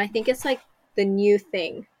Japan. I think it's like the new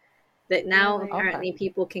thing that now apparently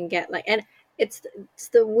people can get, like, and it's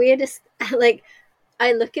the weirdest. Like,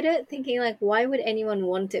 I look at it thinking like, why would anyone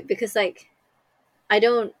want it? Because like, I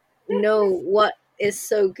don't know what is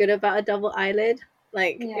so good about a double eyelid,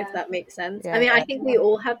 like if that makes sense. I mean, I think we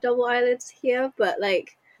all have double eyelids here, but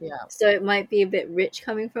like, so it might be a bit rich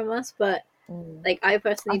coming from us, but like I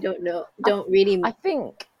personally don't really. I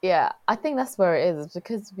think that's where it is,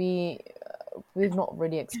 because we've not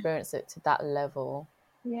really experienced it to that level.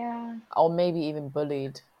 Yeah. Or maybe even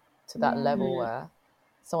bullied to that level where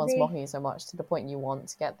someone's mocking you so much to the point you want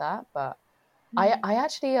to get that. But I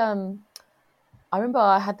actually I remember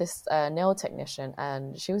I had this nail technician,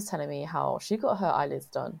 and she was telling me how she got her eyelids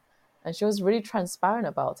done, and she was really transparent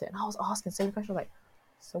about it. And I was asking so many questions, like,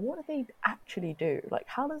 so what do they actually do? Like,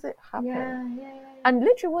 how does it happen? Yeah. And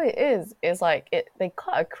literally what it is like they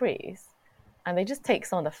cut a crease and they just take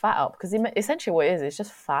some of the fat out, because essentially what it is, it's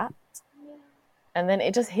just fat. And then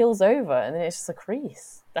it just heals over, and then it's just a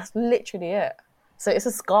crease. That's literally it. So it's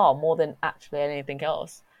a scar more than actually anything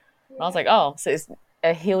else. And I was like, oh, so it's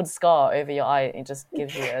a healed scar over your eye. It just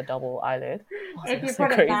gives you a double eyelid. If you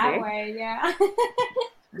put it that way, yeah.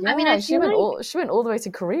 I mean, she went all the way to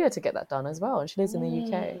Korea to get that done as well, and she lives in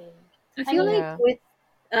the UK. I feel like with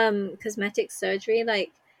cosmetic surgery,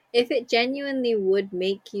 like if it genuinely would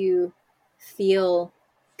make you feel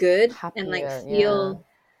good and like feel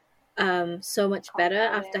so much better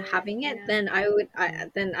after having it, then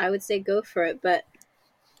I would say go for it. But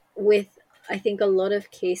with, I think a lot of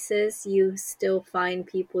cases, you still find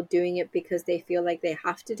people doing it because they feel like they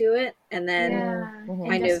have to do it, and then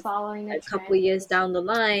kind of a couple of years down the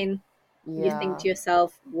line, you think to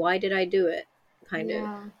yourself, why did I do it? Kind of.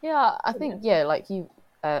 Yeah, I think like you,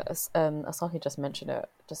 Asaki just mentioned it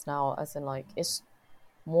just now, as in like it's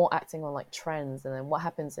more acting on like trends, and then what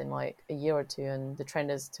happens in like a year or two, and the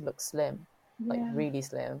trend is to look slim, like really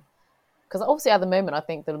slim. Because obviously at the moment, I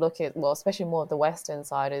think the look is, well, especially more of the Western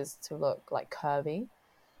side, is to look like curvy.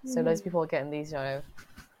 So those people are getting these, you know,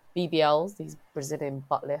 BBLs, these Brazilian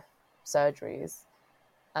butt lift surgeries.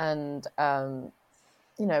 And,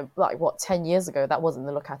 you know, like 10 years ago, that wasn't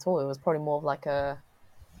the look at all. It was probably more of like a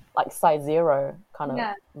size 0 kind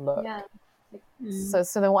of look. Yeah.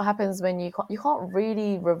 So then what happens when you can't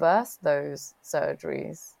really reverse those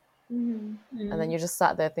surgeries? And then you're just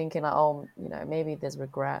sat there thinking like, oh, you know, maybe there's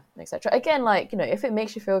regret, etc. Again, like, you know, if it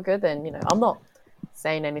makes you feel good, then, you know, I'm not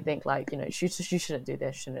saying anything like, you know, you shouldn't do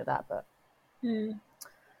this, shouldn't do that, but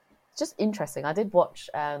just interesting. I did watch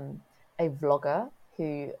a vlogger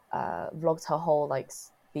who vlogged her whole like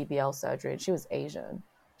BBL surgery, and she was Asian.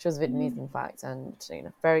 She was Vietnamese, in fact, and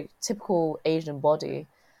very typical Asian body.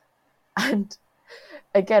 And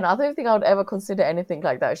again, I don't think I would ever consider anything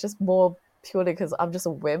like that. It's just more purely because I'm just a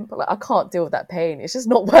wimp. Like, I can't deal with that pain. It's just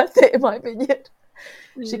not worth it, in my opinion.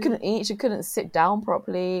 She couldn't eat. She couldn't sit down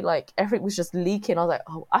properly. Like, everything was just leaking. I was like,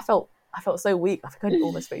 oh, I felt so weak. I think I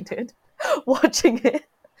almost fainted watching it.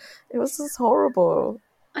 It was just horrible.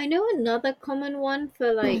 I know another common one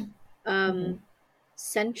for like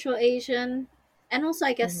Central Asian, and also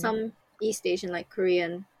I guess some East Asian, like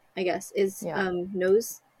Korean, I guess, is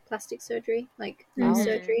nose plastic surgery, like nose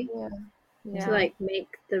surgery, to like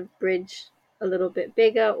make the bridge a little bit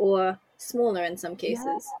bigger or smaller in some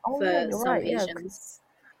cases for some Asians.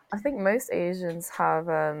 I think most Asians have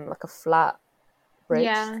like a flat bridge.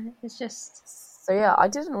 Yeah, it's just... So yeah, I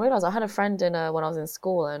didn't realize. I had a friend when I was in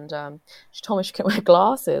school, and she told me she couldn't wear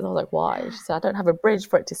glasses. I was like, why? She said, I don't have a bridge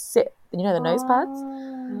for it to sit. The nose pads.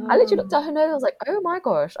 I literally looked at her nose. I was like, oh my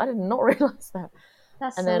gosh, I did not realize that.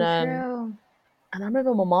 That's so true. And I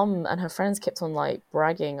remember my mom and her friends kept on like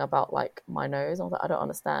bragging about like my nose. I was like, I don't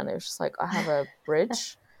understand. It was just like, I have a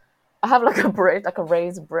bridge. I have like a bridge, like a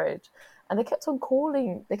raised bridge. And they kept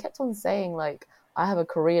on saying like, I have a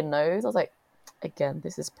Korean nose. I was like, again,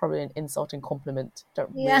 this is probably an insulting compliment.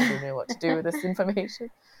 Don't really know what to do with this information.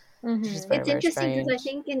 It's interesting because I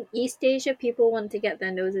think in East Asia, people want to get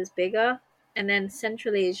their noses bigger. And then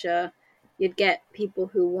Central Asia, you'd get people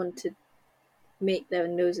who want to make their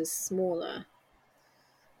noses smaller.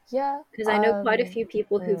 Yeah. Because I know quite a few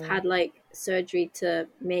people who've had like surgery to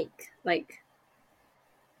make like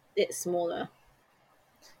it smaller.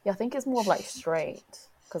 Yeah, I think it's more of like straight.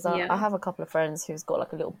 Because I have a couple of friends who's got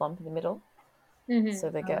like a little bump in the middle. So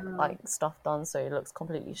they get like stuff done so it looks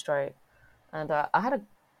completely straight. And I had a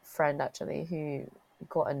friend actually who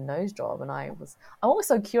got a nose job, and I'm always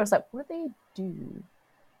so curious, like, what do they do?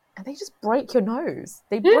 And they just break your nose.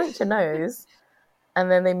 They break your nose,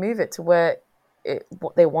 and then they move it to where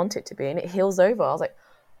what they want it to be, and it heals over. I was like,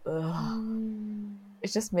 ugh.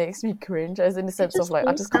 It just makes me cringe, as in the sense of like,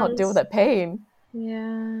 I just can't deal with that pain.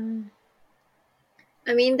 Yeah.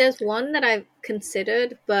 I mean, there's one that I've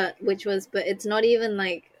considered, but it's not even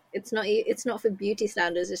like, it's not for beauty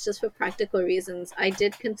standards. It's just for practical reasons. I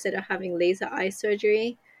did consider having laser eye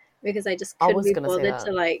surgery because I just couldn't be bothered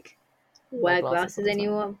to like wear glasses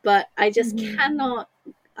anymore. But I just cannot.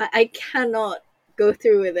 I cannot go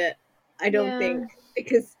through with it. I don't think,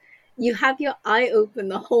 because you have your eye open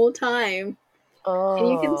the whole time. And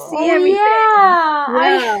you can see everything.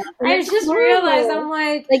 I just realized, I'm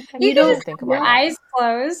like you don't think about your eyes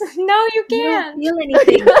closed. No, you can't. You don't feel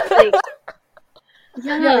anything. Like, you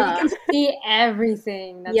can see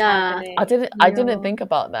everything that's happening. I didn't think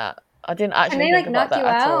about that. I didn't actually. Can they think about knock that you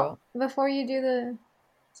at out all. before you do the?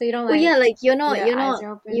 So you don't like. Well, yeah, like you're not.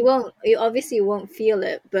 You obviously won't feel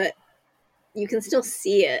it, but you can still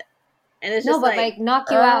see it. And it's just like knock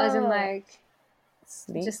you out as in like.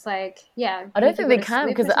 Sleep? Just like I don't think they can,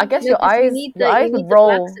 because I guess your eyes would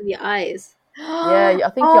roll. Of your eyes. Yeah, I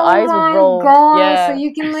think your eyes would roll. God. Yeah, so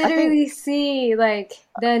you can literally see like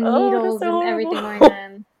the needles and everything going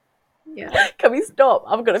on. Yeah. Can we stop?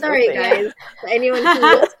 I'm gonna. Sorry, guys. For anyone who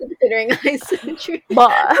was considering eye surgery.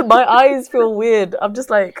 My eyes feel weird. I'm just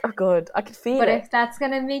like, oh god, I can feel it. But if that's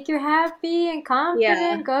gonna make you happy and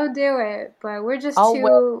confident, go do it. But we're just for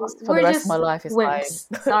the rest of my life is wimps.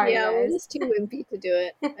 fine. Sorry, guys. We're just too wimpy to do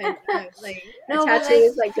it. A tattoo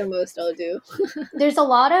is like the most I'll do. There's a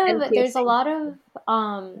lot of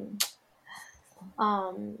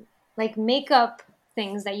like makeup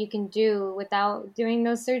things that you can do without doing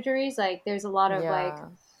those surgeries. Like there's a lot of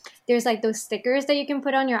there's like those stickers that you can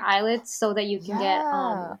put on your eyelids so that you can get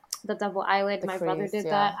the double eyelid. My brother did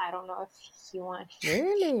that. I don't know if he wanted.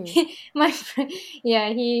 Really? My friend,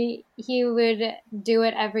 he would do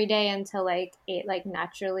it every day until like it like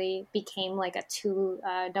naturally became like a two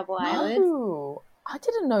double eyelid. No, I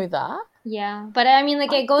didn't know that. Yeah, but I mean,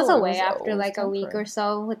 like it goes away after like a week or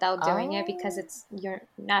so without doing it, because if you're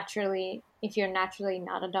naturally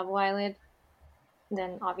not a double eyelid,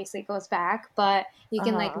 then obviously it goes back. But you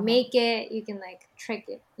can like make it, you can like trick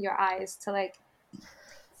your eyes to like,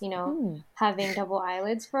 having double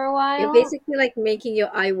eyelids for a while. You're basically like making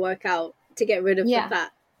your eye work out to get rid of the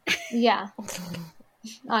fat. Yeah.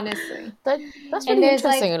 Honestly. That's really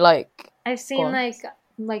interesting. Like I've seen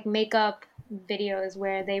like makeup videos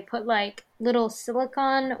where they put like little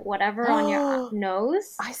silicone whatever on your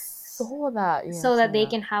nose. I saw that. Yeah, so that they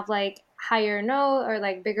can have like higher nose or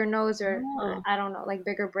like bigger nose or I don't know, like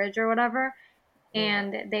bigger bridge or whatever.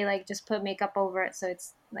 and they like just put makeup over it, so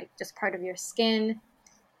it's like just part of your skin.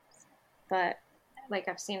 But like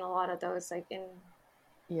I've seen a lot of those like in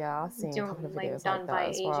I've seen a couple of videos done like by that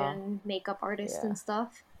as Asian well. makeup artists and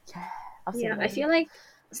stuff. Yeah, I've seen I feel like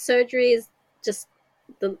surgery is just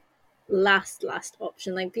the last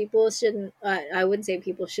option. Like people shouldn't. I wouldn't say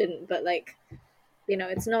people shouldn't, but like, you know,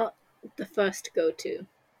 it's not the first go to.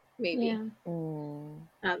 Maybe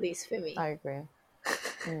at least for me. I agree.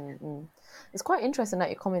 It's quite interesting that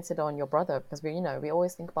you commented on your brother, because we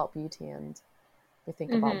always think about beauty and we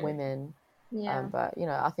think about women, but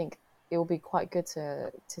I think it will be quite good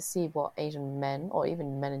to see what Asian men, or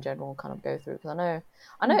even men in general, kind of go through, because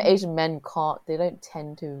I know Asian men don't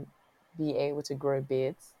tend to be able to grow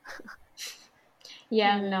beards.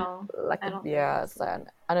 No, like so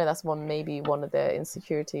I know that's maybe one of their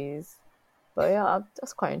insecurities, but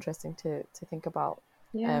that's quite interesting to think about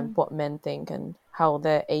what men think and how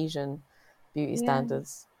their Asian beauty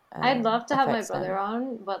standards I'd love to have my brother them.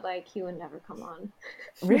 on, but like he would never come on.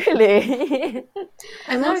 Really?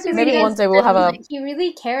 I'm also maybe one day we'll have a. He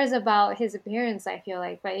really cares about his appearance, I feel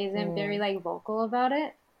like, but isn't very like vocal about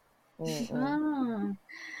it.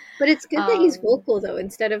 But it's good that he's vocal though,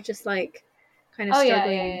 instead of just like kind of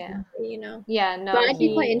struggling. You know. Yeah, no. But I'd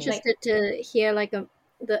be quite interested to hear like an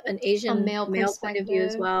Asian male point of view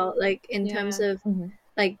as well, like in terms of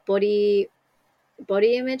like body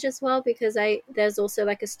image as well, because there's also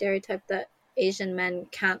like a stereotype that Asian men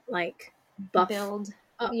can't like build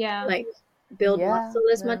up, like build muscle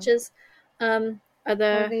as much as other,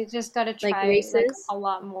 or they just gotta try like races like a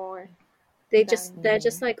lot more. they're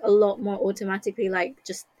just like a lot more automatically like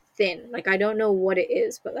just thin. Like I don't know what it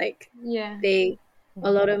is, but like a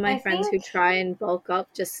lot of my friends who try and bulk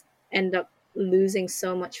up just end up losing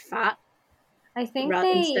so much fat. I think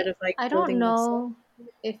instead of like I don't know muscle.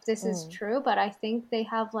 if this is true, but I think they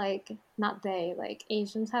have like like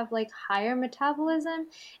Asians have like higher metabolism,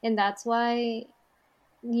 and that's why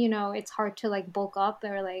it's hard to like bulk up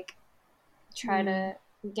or like try to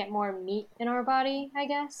get more meat in our body, I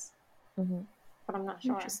guess. But I'm not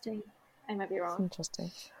sure. Interesting. I might be wrong.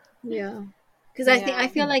 Interesting. Yeah, because I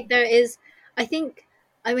feel like there is. I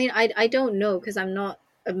don't know, because I'm not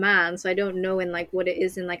a man, so I don't know in like what it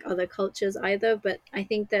is in like other cultures either. But I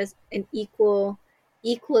think there's an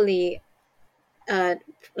equally,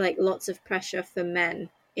 like lots of pressure for men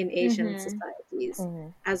in Asian societies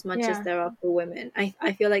as much as there are for women.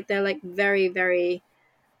 I feel like they're like very, very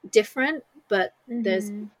different, but there's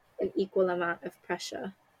an equal amount of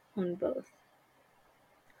pressure on both.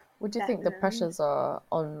 What do you think the pressures are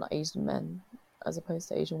on Asian men as opposed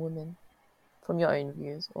to Asian women, from your own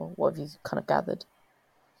views, or what have you kind of gathered?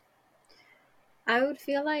 I would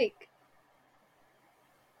feel like,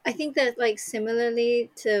 I think that like similarly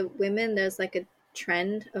to women, there's like a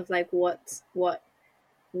trend of like what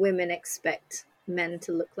women expect men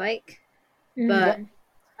to look like. But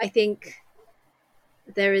I think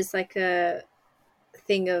there is like a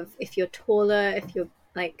thing of if you're taller and you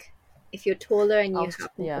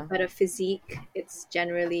have a better physique, it's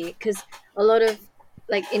generally, because a lot of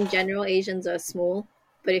like in general Asians are small,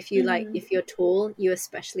 but if you if you're tall, you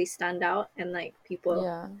especially stand out, and like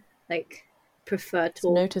people like prefer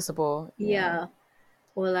tall. It's noticeable.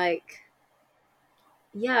 Or like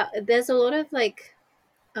there's a lot of like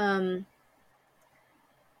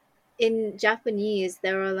in Japanese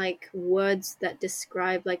there are like words that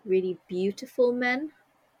describe like really beautiful men.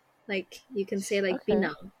 Like you can say like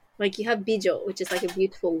binang. Like you have bijo, which is like a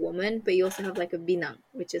beautiful woman, but you also have like a binang,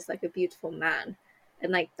 which is like a beautiful man.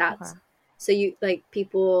 And like that's so you like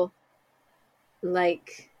people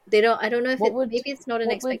like they don't, I don't know if maybe it's not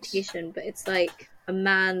an expectation, but it's like a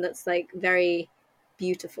man that's like very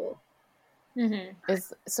beautiful.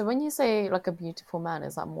 So when you say like a beautiful man,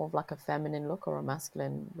 is that more of like a feminine look or a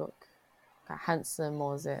masculine look? Like handsome,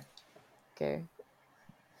 or is it okay?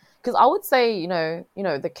 Because I would say,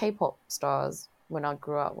 the K-pop stars, when I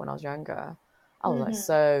grew up, when I was younger, I was like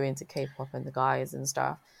so into K-pop and the guys and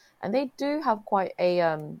stuff. And they do have quite a,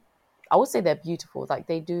 I would say they're beautiful. Like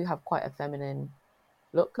they do have quite a feminine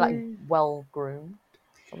look, like well-groomed,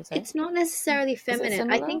 I would say. It's not necessarily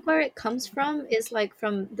feminine. I think where it comes from is like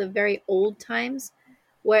from the very old times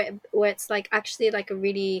where it's like actually like a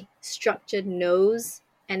really structured nose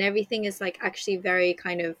and everything is like actually very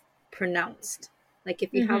kind of pronounced. Like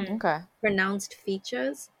if you have pronounced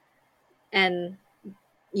features and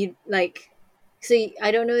you like, so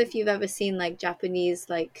I don't know if you've ever seen like Japanese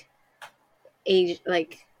like age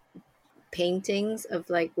like paintings of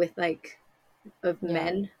like with like of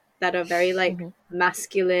men that are very like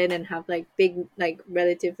masculine and have like big like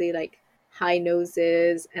relatively like high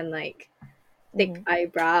noses and like thick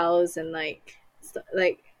eyebrows and like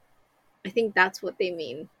like, I think that's what they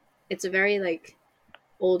mean. It's a very like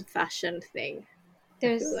old-fashioned thing.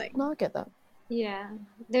 There's, I feel like. No, I get that. Yeah.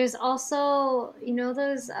 There's also, you know,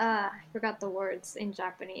 those, I forgot the words in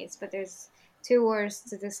Japanese, but there's two words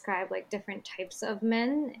to describe like different types of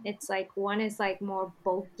men. It's like one is like more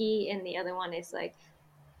bulky and the other one is like,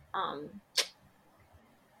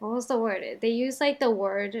 what was the word? They use like the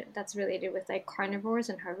word that's related with like carnivores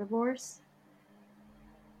and herbivores.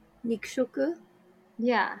 Nikushoku?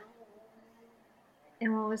 Yeah.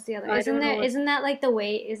 And what was the other? I Isn't don't know there? what... Isn't that like the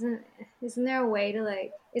way? Isn't there a way to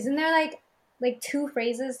like? Isn't there like two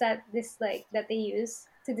phrases that that they use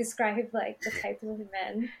to describe like the types of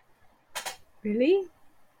men? Really?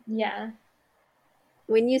 Yeah.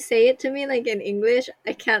 When you say it to me like in English,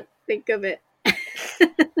 I can't think of it.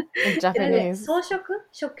 In Japanese. Soushoku?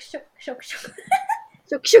 Shokushoku.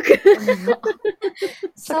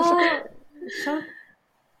 So,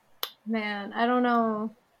 man, I don't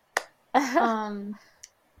know.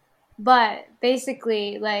 But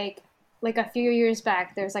basically, like a few years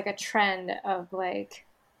back, there's like a trend of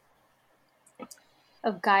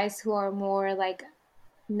guys who are more like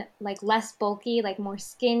less bulky, like more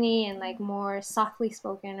skinny and like more softly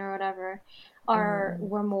spoken or whatever,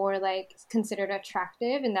 were more like considered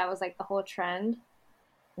attractive, and that was like the whole trend.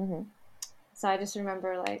 Mm-hmm. So I just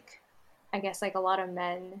remember like, I guess like a lot of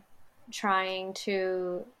men trying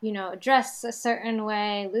to, you know, dress a certain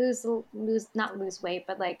way, not lose weight,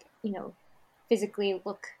 but like, you know, physically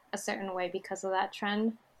look a certain way because of that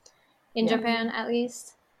trend in Japan, at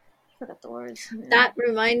least. I forgot the words. That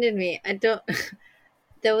reminded me.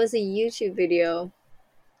 There was a YouTube video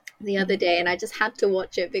the other day, and I just had to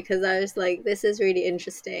watch it because I was like, this is really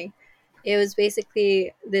interesting. It was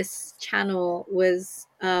basically, this channel was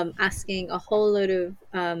asking a whole load of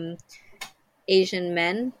Asian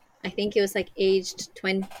men. I think it was like aged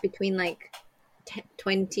 20, between like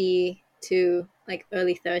 20 to like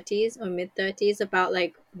early 30s or mid 30s, about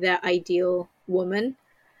like their ideal woman.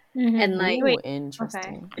 And like,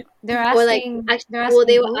 interesting. Okay. They were asking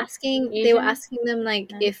them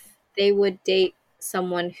like if they would date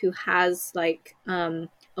someone who has like a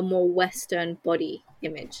more Western body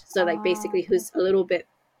image, so like basically who's a little bit,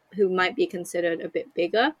 who might be considered a bit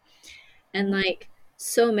bigger. And like,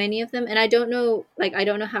 so many of them, and I don't know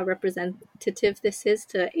how representative this is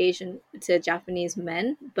to Japanese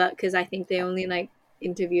men, but because I think they only like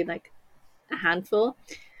interviewed like a handful,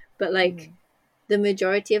 but like the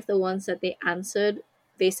majority of the ones that they answered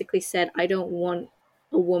basically said, I don't want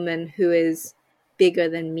a woman who is bigger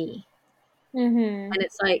than me. And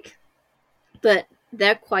it's like, but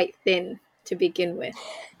they're quite thin to begin with,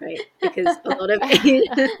 right? Because a lot of Asian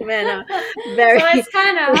men are very... So it's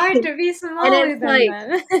kind of hard to be smaller than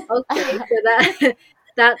them. Okay, so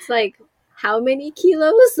that's like how many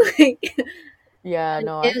kilos? Like, yeah,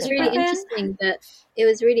 no. It was really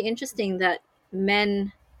interesting that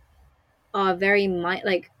men are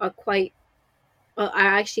are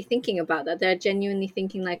actually thinking about that. They're genuinely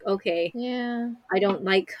thinking like, okay, I don't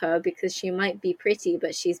like her because she might be pretty,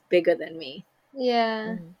 but she's bigger than me.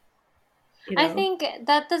 Yeah. You know? I think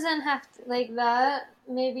that doesn't have to, like, that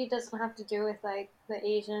maybe doesn't have to do with like the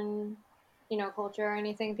Asian, you know, culture or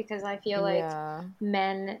anything, because I feel like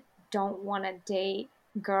men don't want to date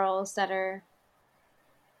girls that are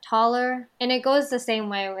taller, and it goes the same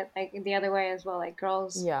way with like the other way as well, like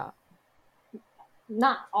girls. Yeah.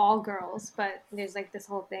 Not all girls, but there's like this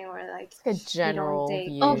whole thing where like it's like a general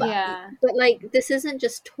view. Oh, but like, this isn't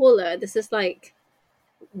just taller. This is like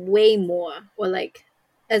way more, or like,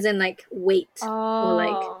 as in like weight, or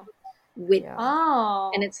like width.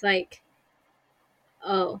 And it's like,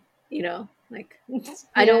 you know, like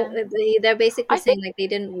I don't. They're basically saying like they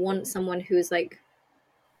didn't want someone who's like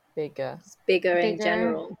bigger in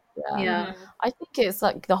general. Yeah. I think it's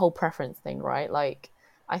like the whole preference thing, right? Like,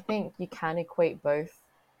 I think you can equate both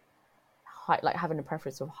height, like having a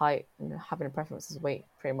preference of height and having a preference of weight,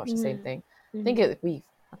 pretty much the same thing. I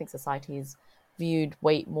think society's viewed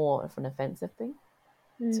weight more of an offensive thing.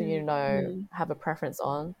 So, you know, have a preference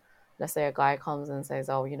on, let's say a guy comes and says,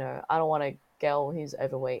 oh, you know, I don't want a girl who's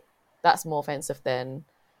overweight. That's more offensive than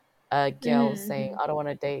a girl saying, I don't want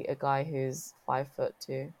to date a guy who's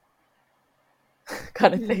 5'2",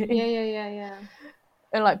 kind of thing. Yeah.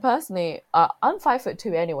 And like, personally, I'm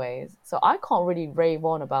 5'2" anyways, so I can't really rave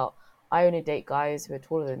on about I only date guys who are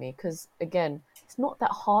taller than me, because again, it's not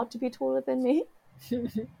that hard to be taller than me. You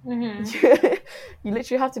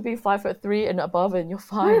literally have to be 5'3" and above, and you're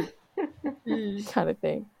fine, kind of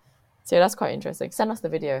thing. So that's quite interesting. Send us the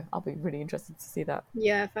video. I'll be really interested to see that.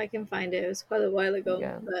 Yeah, if I can find it. It was quite a while ago,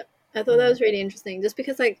 but I thought that was really interesting, just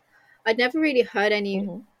because like I'd never really heard any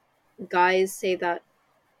guys say that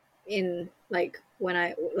in like when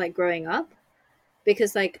I like growing up,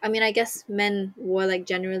 because like I mean I guess men were like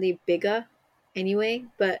generally bigger anyway,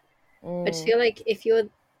 but I just feel like if you're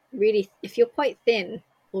quite thin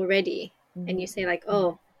already and you say like,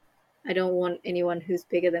 oh, I don't want anyone who's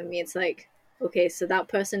bigger than me, it's like, okay, so that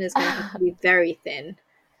person is going to have to be very thin,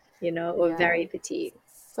 you know, or very petite.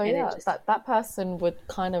 So that person would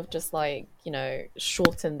kind of just like, you know,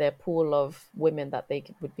 shorten their pool of women that they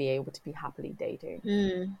would be able to be happily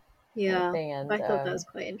dating. Yeah, and, I thought that was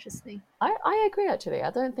quite interesting. I agree actually. I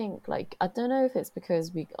don't think like, I don't know if it's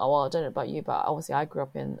because I don't know about you, but obviously I've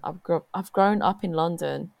grown up in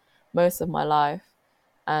London most of my life,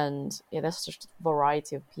 and yeah, there's just a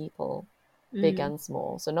variety of people, big and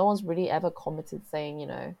small. So no one's really ever commented saying, you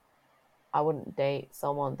know, I wouldn't date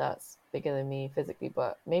someone that's bigger than me physically,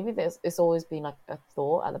 but maybe it's always been like a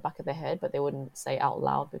thought at the back of their head, but they wouldn't say out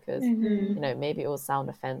loud because you know, maybe it will sound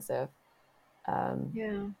offensive,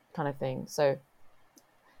 kind of thing. So,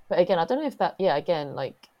 but again, I don't know if that, again,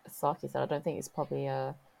 like Saki said, I don't think it's probably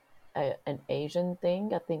an Asian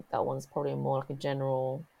thing. I think that one's probably more like a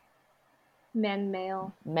general men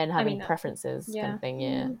having preferences kind of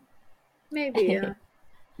thing. Maybe.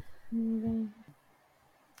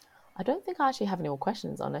 I don't think I actually have any more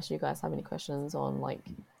questions, unless you guys have any questions on like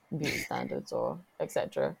beauty standards or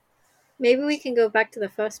etc. Maybe we can go back to the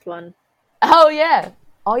first one. Oh yeah,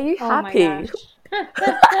 are you happy?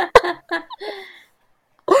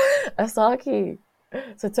 Asaki,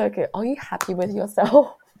 so Tokyo, are you happy with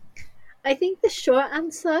yourself? I think the short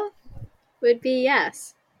answer would be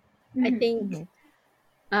yes. I think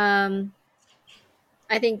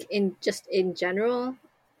I think in general,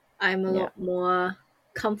 I'm a lot more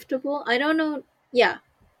comfortable. I don't know. Yeah,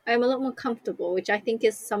 I'm a lot more comfortable, which I think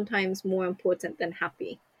is sometimes more important than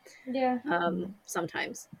happy. Yeah.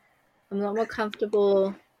 Sometimes I'm a lot more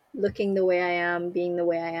comfortable looking the way I am, being the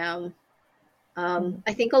way I am.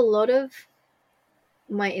 I think a lot of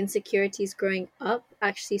my insecurities growing up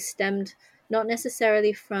actually stemmed not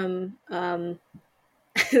necessarily from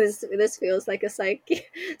this feels like a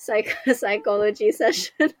psychology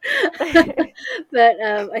session. But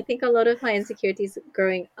I think a lot of my insecurities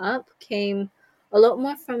growing up came a lot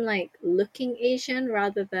more from like looking Asian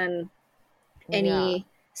rather than any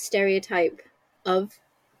stereotype of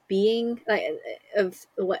being like of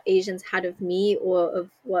what Asians had of me, or of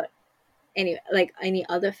what any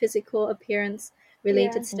other physical appearance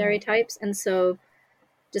related stereotypes. And so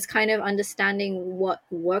just kind of understanding what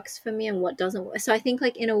works for me and what doesn't work. So I think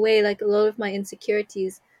like in a way, like a lot of my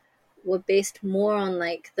insecurities were based more on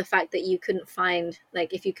like the fact that you couldn't find,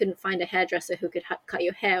 like if you couldn't find a hairdresser who could cut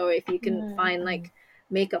your hair, or if you couldn't find like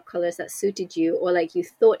makeup colors that suited you, or like you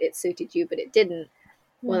thought it suited you but it didn't,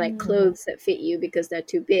 or like clothes that fit you because they're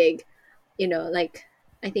too big, you know, like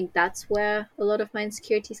I think that's where a lot of my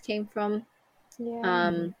insecurities came from.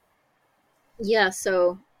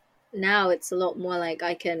 So now it's a lot more like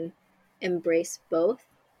I can embrace both.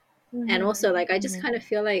 And also like I just kind of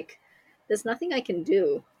feel like there's nothing I can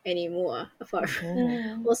do anymore apart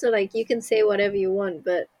from also like you can say whatever you want,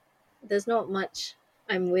 but there's not much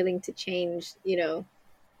I'm willing to change, you know,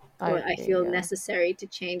 or I feel necessary to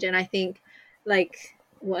change. And I think like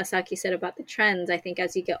what Asaki said about the trends, I think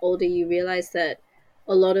as you get older you realize that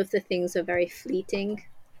a lot of the things are very fleeting,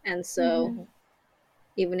 and so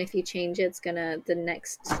even if you change it, the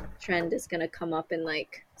next trend is gonna come up in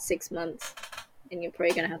like 6 months, and you're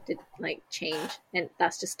probably gonna have to like change, and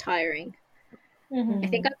that's just tiring. I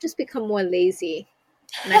think I've just become more lazy,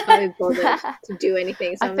 and I can't be bothered to do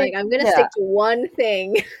anything. So I'm gonna stick to one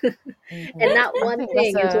thing, and that one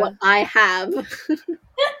thing is what I have.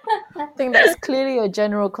 I think that's clearly a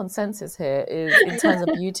general consensus here. Is in terms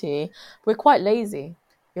of beauty, we're quite lazy.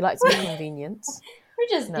 We like to be convenient. We're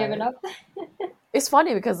just giving up. It's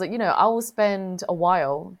funny because, you know, I will spend a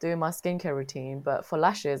while doing my skincare routine, but for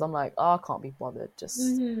lashes, I'm like, oh, I can't be bothered. Just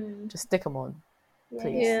stick them on,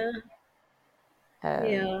 please.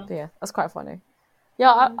 Yeah, that's quite funny.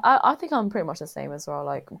 Yeah, I think I'm pretty much the same as well.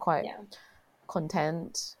 Like, I'm quite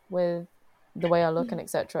content with the way I look and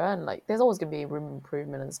etc. And like, there's always gonna be room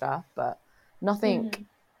improvement and stuff, but nothing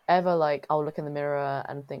ever like I'll look in the mirror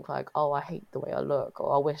and think like, oh, I hate the way I look,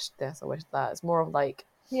 or I wish this, I wish that. It's more of like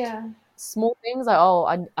small things like, oh,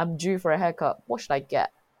 I'm due for a haircut, what should I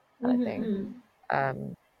get, kind of thing.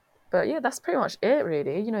 But yeah, that's pretty much it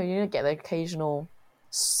really. You know, you get the occasional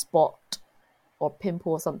spot or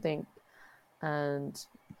pimple or something, and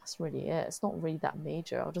that's really it. It's not really that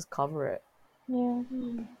major. I'll just cover it.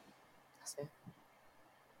 That's it.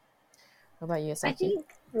 What about you, Asaki? I think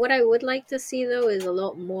what I would like to see though is a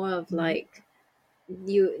lot more of like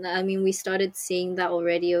we started seeing that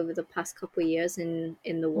already over the past couple of years in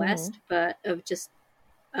the West, but of just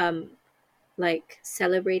like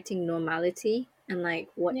celebrating normality and like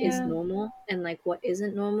what is normal and like what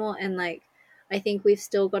isn't normal, and like I think we've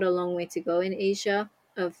still got a long way to go in Asia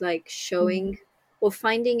of like showing or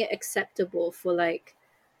finding it acceptable for like,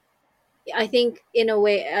 I think in a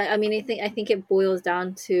way, I think it boils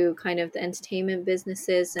down to kind of the entertainment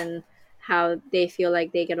businesses and how they feel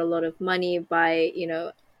like they get a lot of money by, you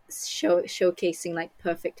know, showcasing like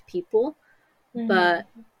perfect people. But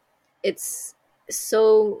it's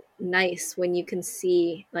so nice when you can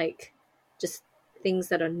see like just things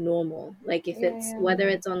that are normal, like if it's whether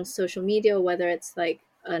it's on social media or whether it's like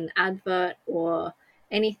an advert or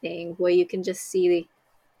anything, where you can just see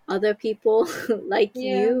other people like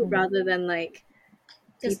you rather than like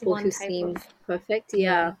just people who seem perfect.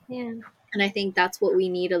 Yeah. And I think that's what we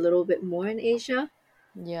need a little bit more in Asia,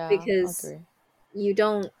 because you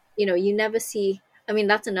don't, you know, you never see, I mean,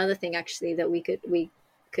 that's another thing actually that we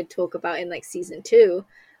could talk about in like season 2,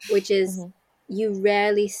 which is you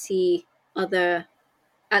rarely see other,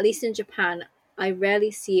 at least in Japan, I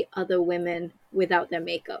rarely see other women without their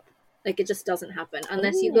makeup. Like it just doesn't happen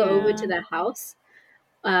unless you go over to their house,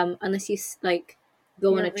 unless you like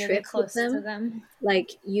go on a really trip close with them, to them.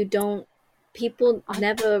 like you don't, people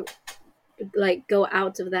never like go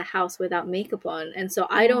out of their house without makeup on, and so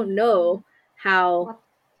I don't know how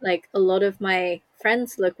like a lot of my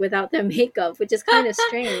friends look without their makeup, which is kind of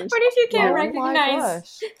strange. What if you can't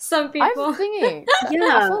recognize some people? I'm thinking,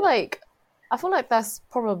 I feel like that's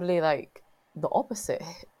probably like the opposite.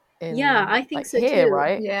 I think like, so here, too.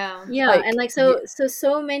 right? Like, and like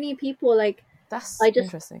so many people like that's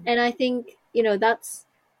interesting. And I think, you know, that's,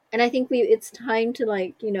 and I think it's time to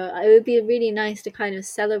like, you know, it would be really nice to kind of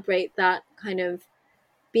celebrate that kind of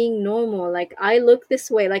being normal. Like I look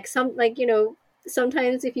this way, like some, like, you know,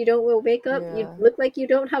 sometimes if you don't wear makeup, you look like you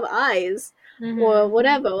don't have eyes or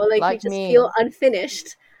whatever, or like you just feel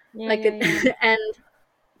unfinished. And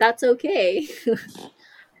that's okay.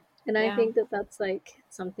 And I think that that's like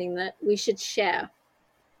something that we should share.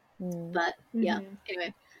 But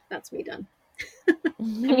anyway, that's me done. I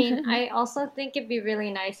mean, I also think it'd be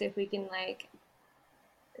really nice if we can like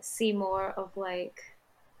see more of like,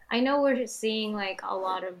 I know we're seeing like a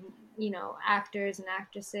lot of, you know, actors and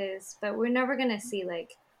actresses, but we're never gonna see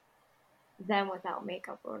like them without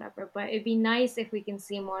makeup or whatever. But it'd be nice if we can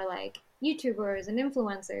see more like YouTubers and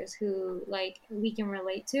influencers who like we can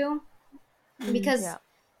relate to, because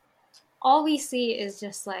all we see is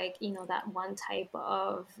just like, you know, that one type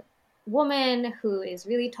of woman who is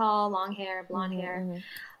really tall, long hair, blonde hair,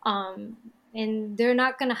 and they're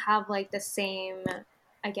not gonna have like the same,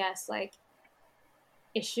 I guess, like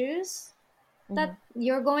issues that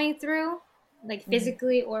you're going through, like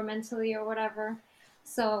physically or mentally or whatever.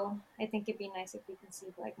 So I think it'd be nice if we can see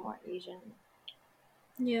like more Asian.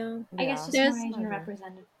 I guess just more Asian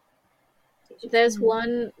represented. There's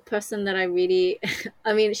one person that I really,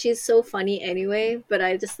 I mean, she's so funny anyway, but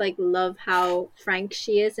I just like love how frank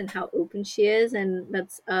she is and how open she is, and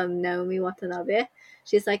that's Naomi Watanabe.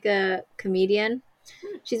 She's like a comedian.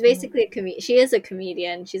 She's basically she is a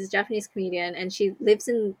comedian. She's a Japanese comedian, and she lives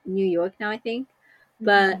in New York now, I think.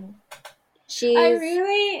 But I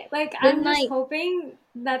really like, I'm just hoping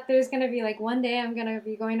that there's gonna be like one day I'm gonna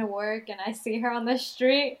be going to work and I see her on the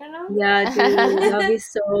street, you know? Yeah, dude, that'd be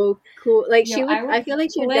so cool. Like I feel like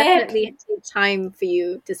she would definitely take time for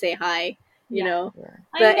you to say hi, you know.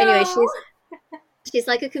 But anyway, she's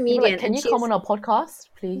like a comedian. Like, can you come on our podcast,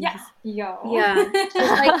 please? Yeah. She's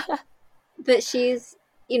like, but she's,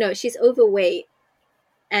 you know, she's overweight,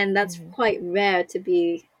 and that's quite rare to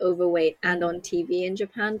be overweight and on TV in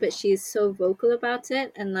Japan. But she's so vocal about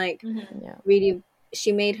it, and like really,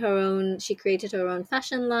 she created her own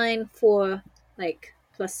fashion line for like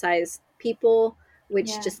plus size people, which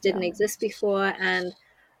just didn't exist before. And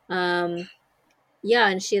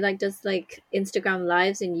and she like does like Instagram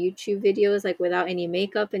lives and YouTube videos like without any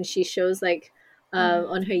makeup, and she shows like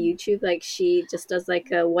on her YouTube, like she just does like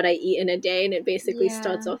what I eat in a day, and it basically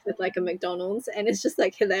starts off with like a McDonald's, and it's just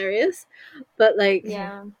like hilarious. But like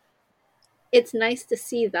it's nice to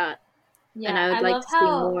see that. And I would like to see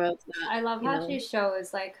more of that. I love how she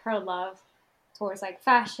shows like her love towards like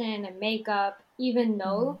fashion and makeup, even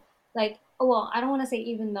though like, well, I don't want to say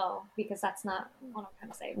even though, because that's not what I'm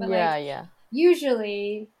trying to say, but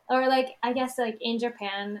usually, or like I guess like in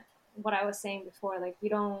Japan, what I was saying before, like you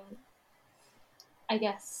don't, I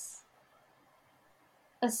guess,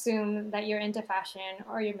 assume that you're into fashion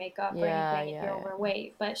or your makeup or anything if you're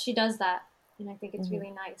overweight. But she does that, and I think it's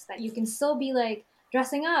really nice that you can still be like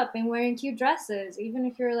dressing up and wearing cute dresses, even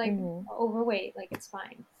if you're like overweight, like it's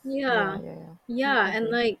fine. Yeah. And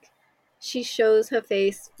like she shows her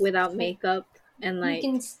face without makeup, and like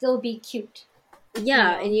you can still be cute.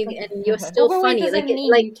 Yeah, you know? and you're still funny. Doesn't like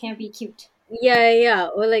mean you can't be cute. Yeah,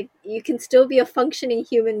 or like you can still be a functioning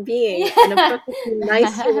human being and a perfectly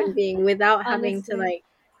nice human being without having to like,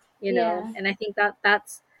 you know. And I think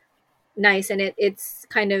that's nice, and it's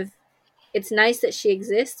kind of, it's nice that she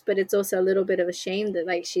exists, but it's also a little bit of a shame that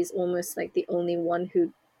like she's almost like the only one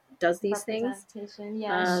who does these things.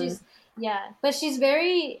 But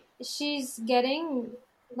she's getting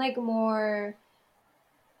like more,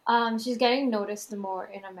 she's getting noticed more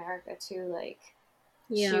in America too. Like,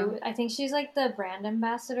 I think she's like the brand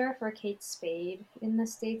ambassador for Kate Spade in the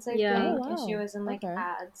States. I think, and she was in like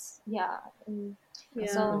ads.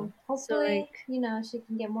 So hopefully, you know, she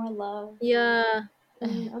can get more love.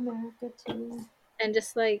 In America too. And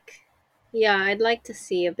just like, I'd like to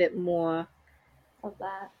see a bit more of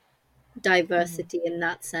that diversity in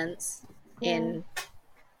that sense.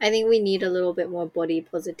 I think we need a little bit more body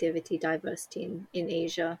positivity, diversity in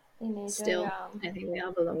Asia. Still, I think we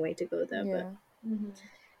have a long way to go there, but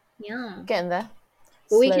getting there.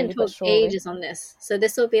 But we can talk ages on this, so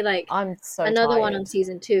this will be like another one on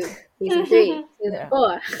season 2, season 3, season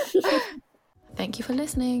 4. Thank you for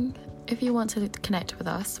listening. If you want to connect with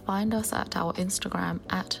us, find us at our Instagram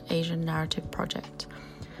at Asian Narrative Project.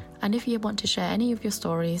 And if you want to share any of your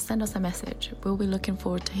stories, send us a message. We'll be looking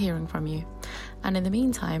forward to hearing from you. And in the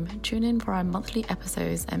meantime, tune in for our monthly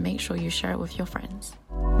episodes and make sure you share it with your friends.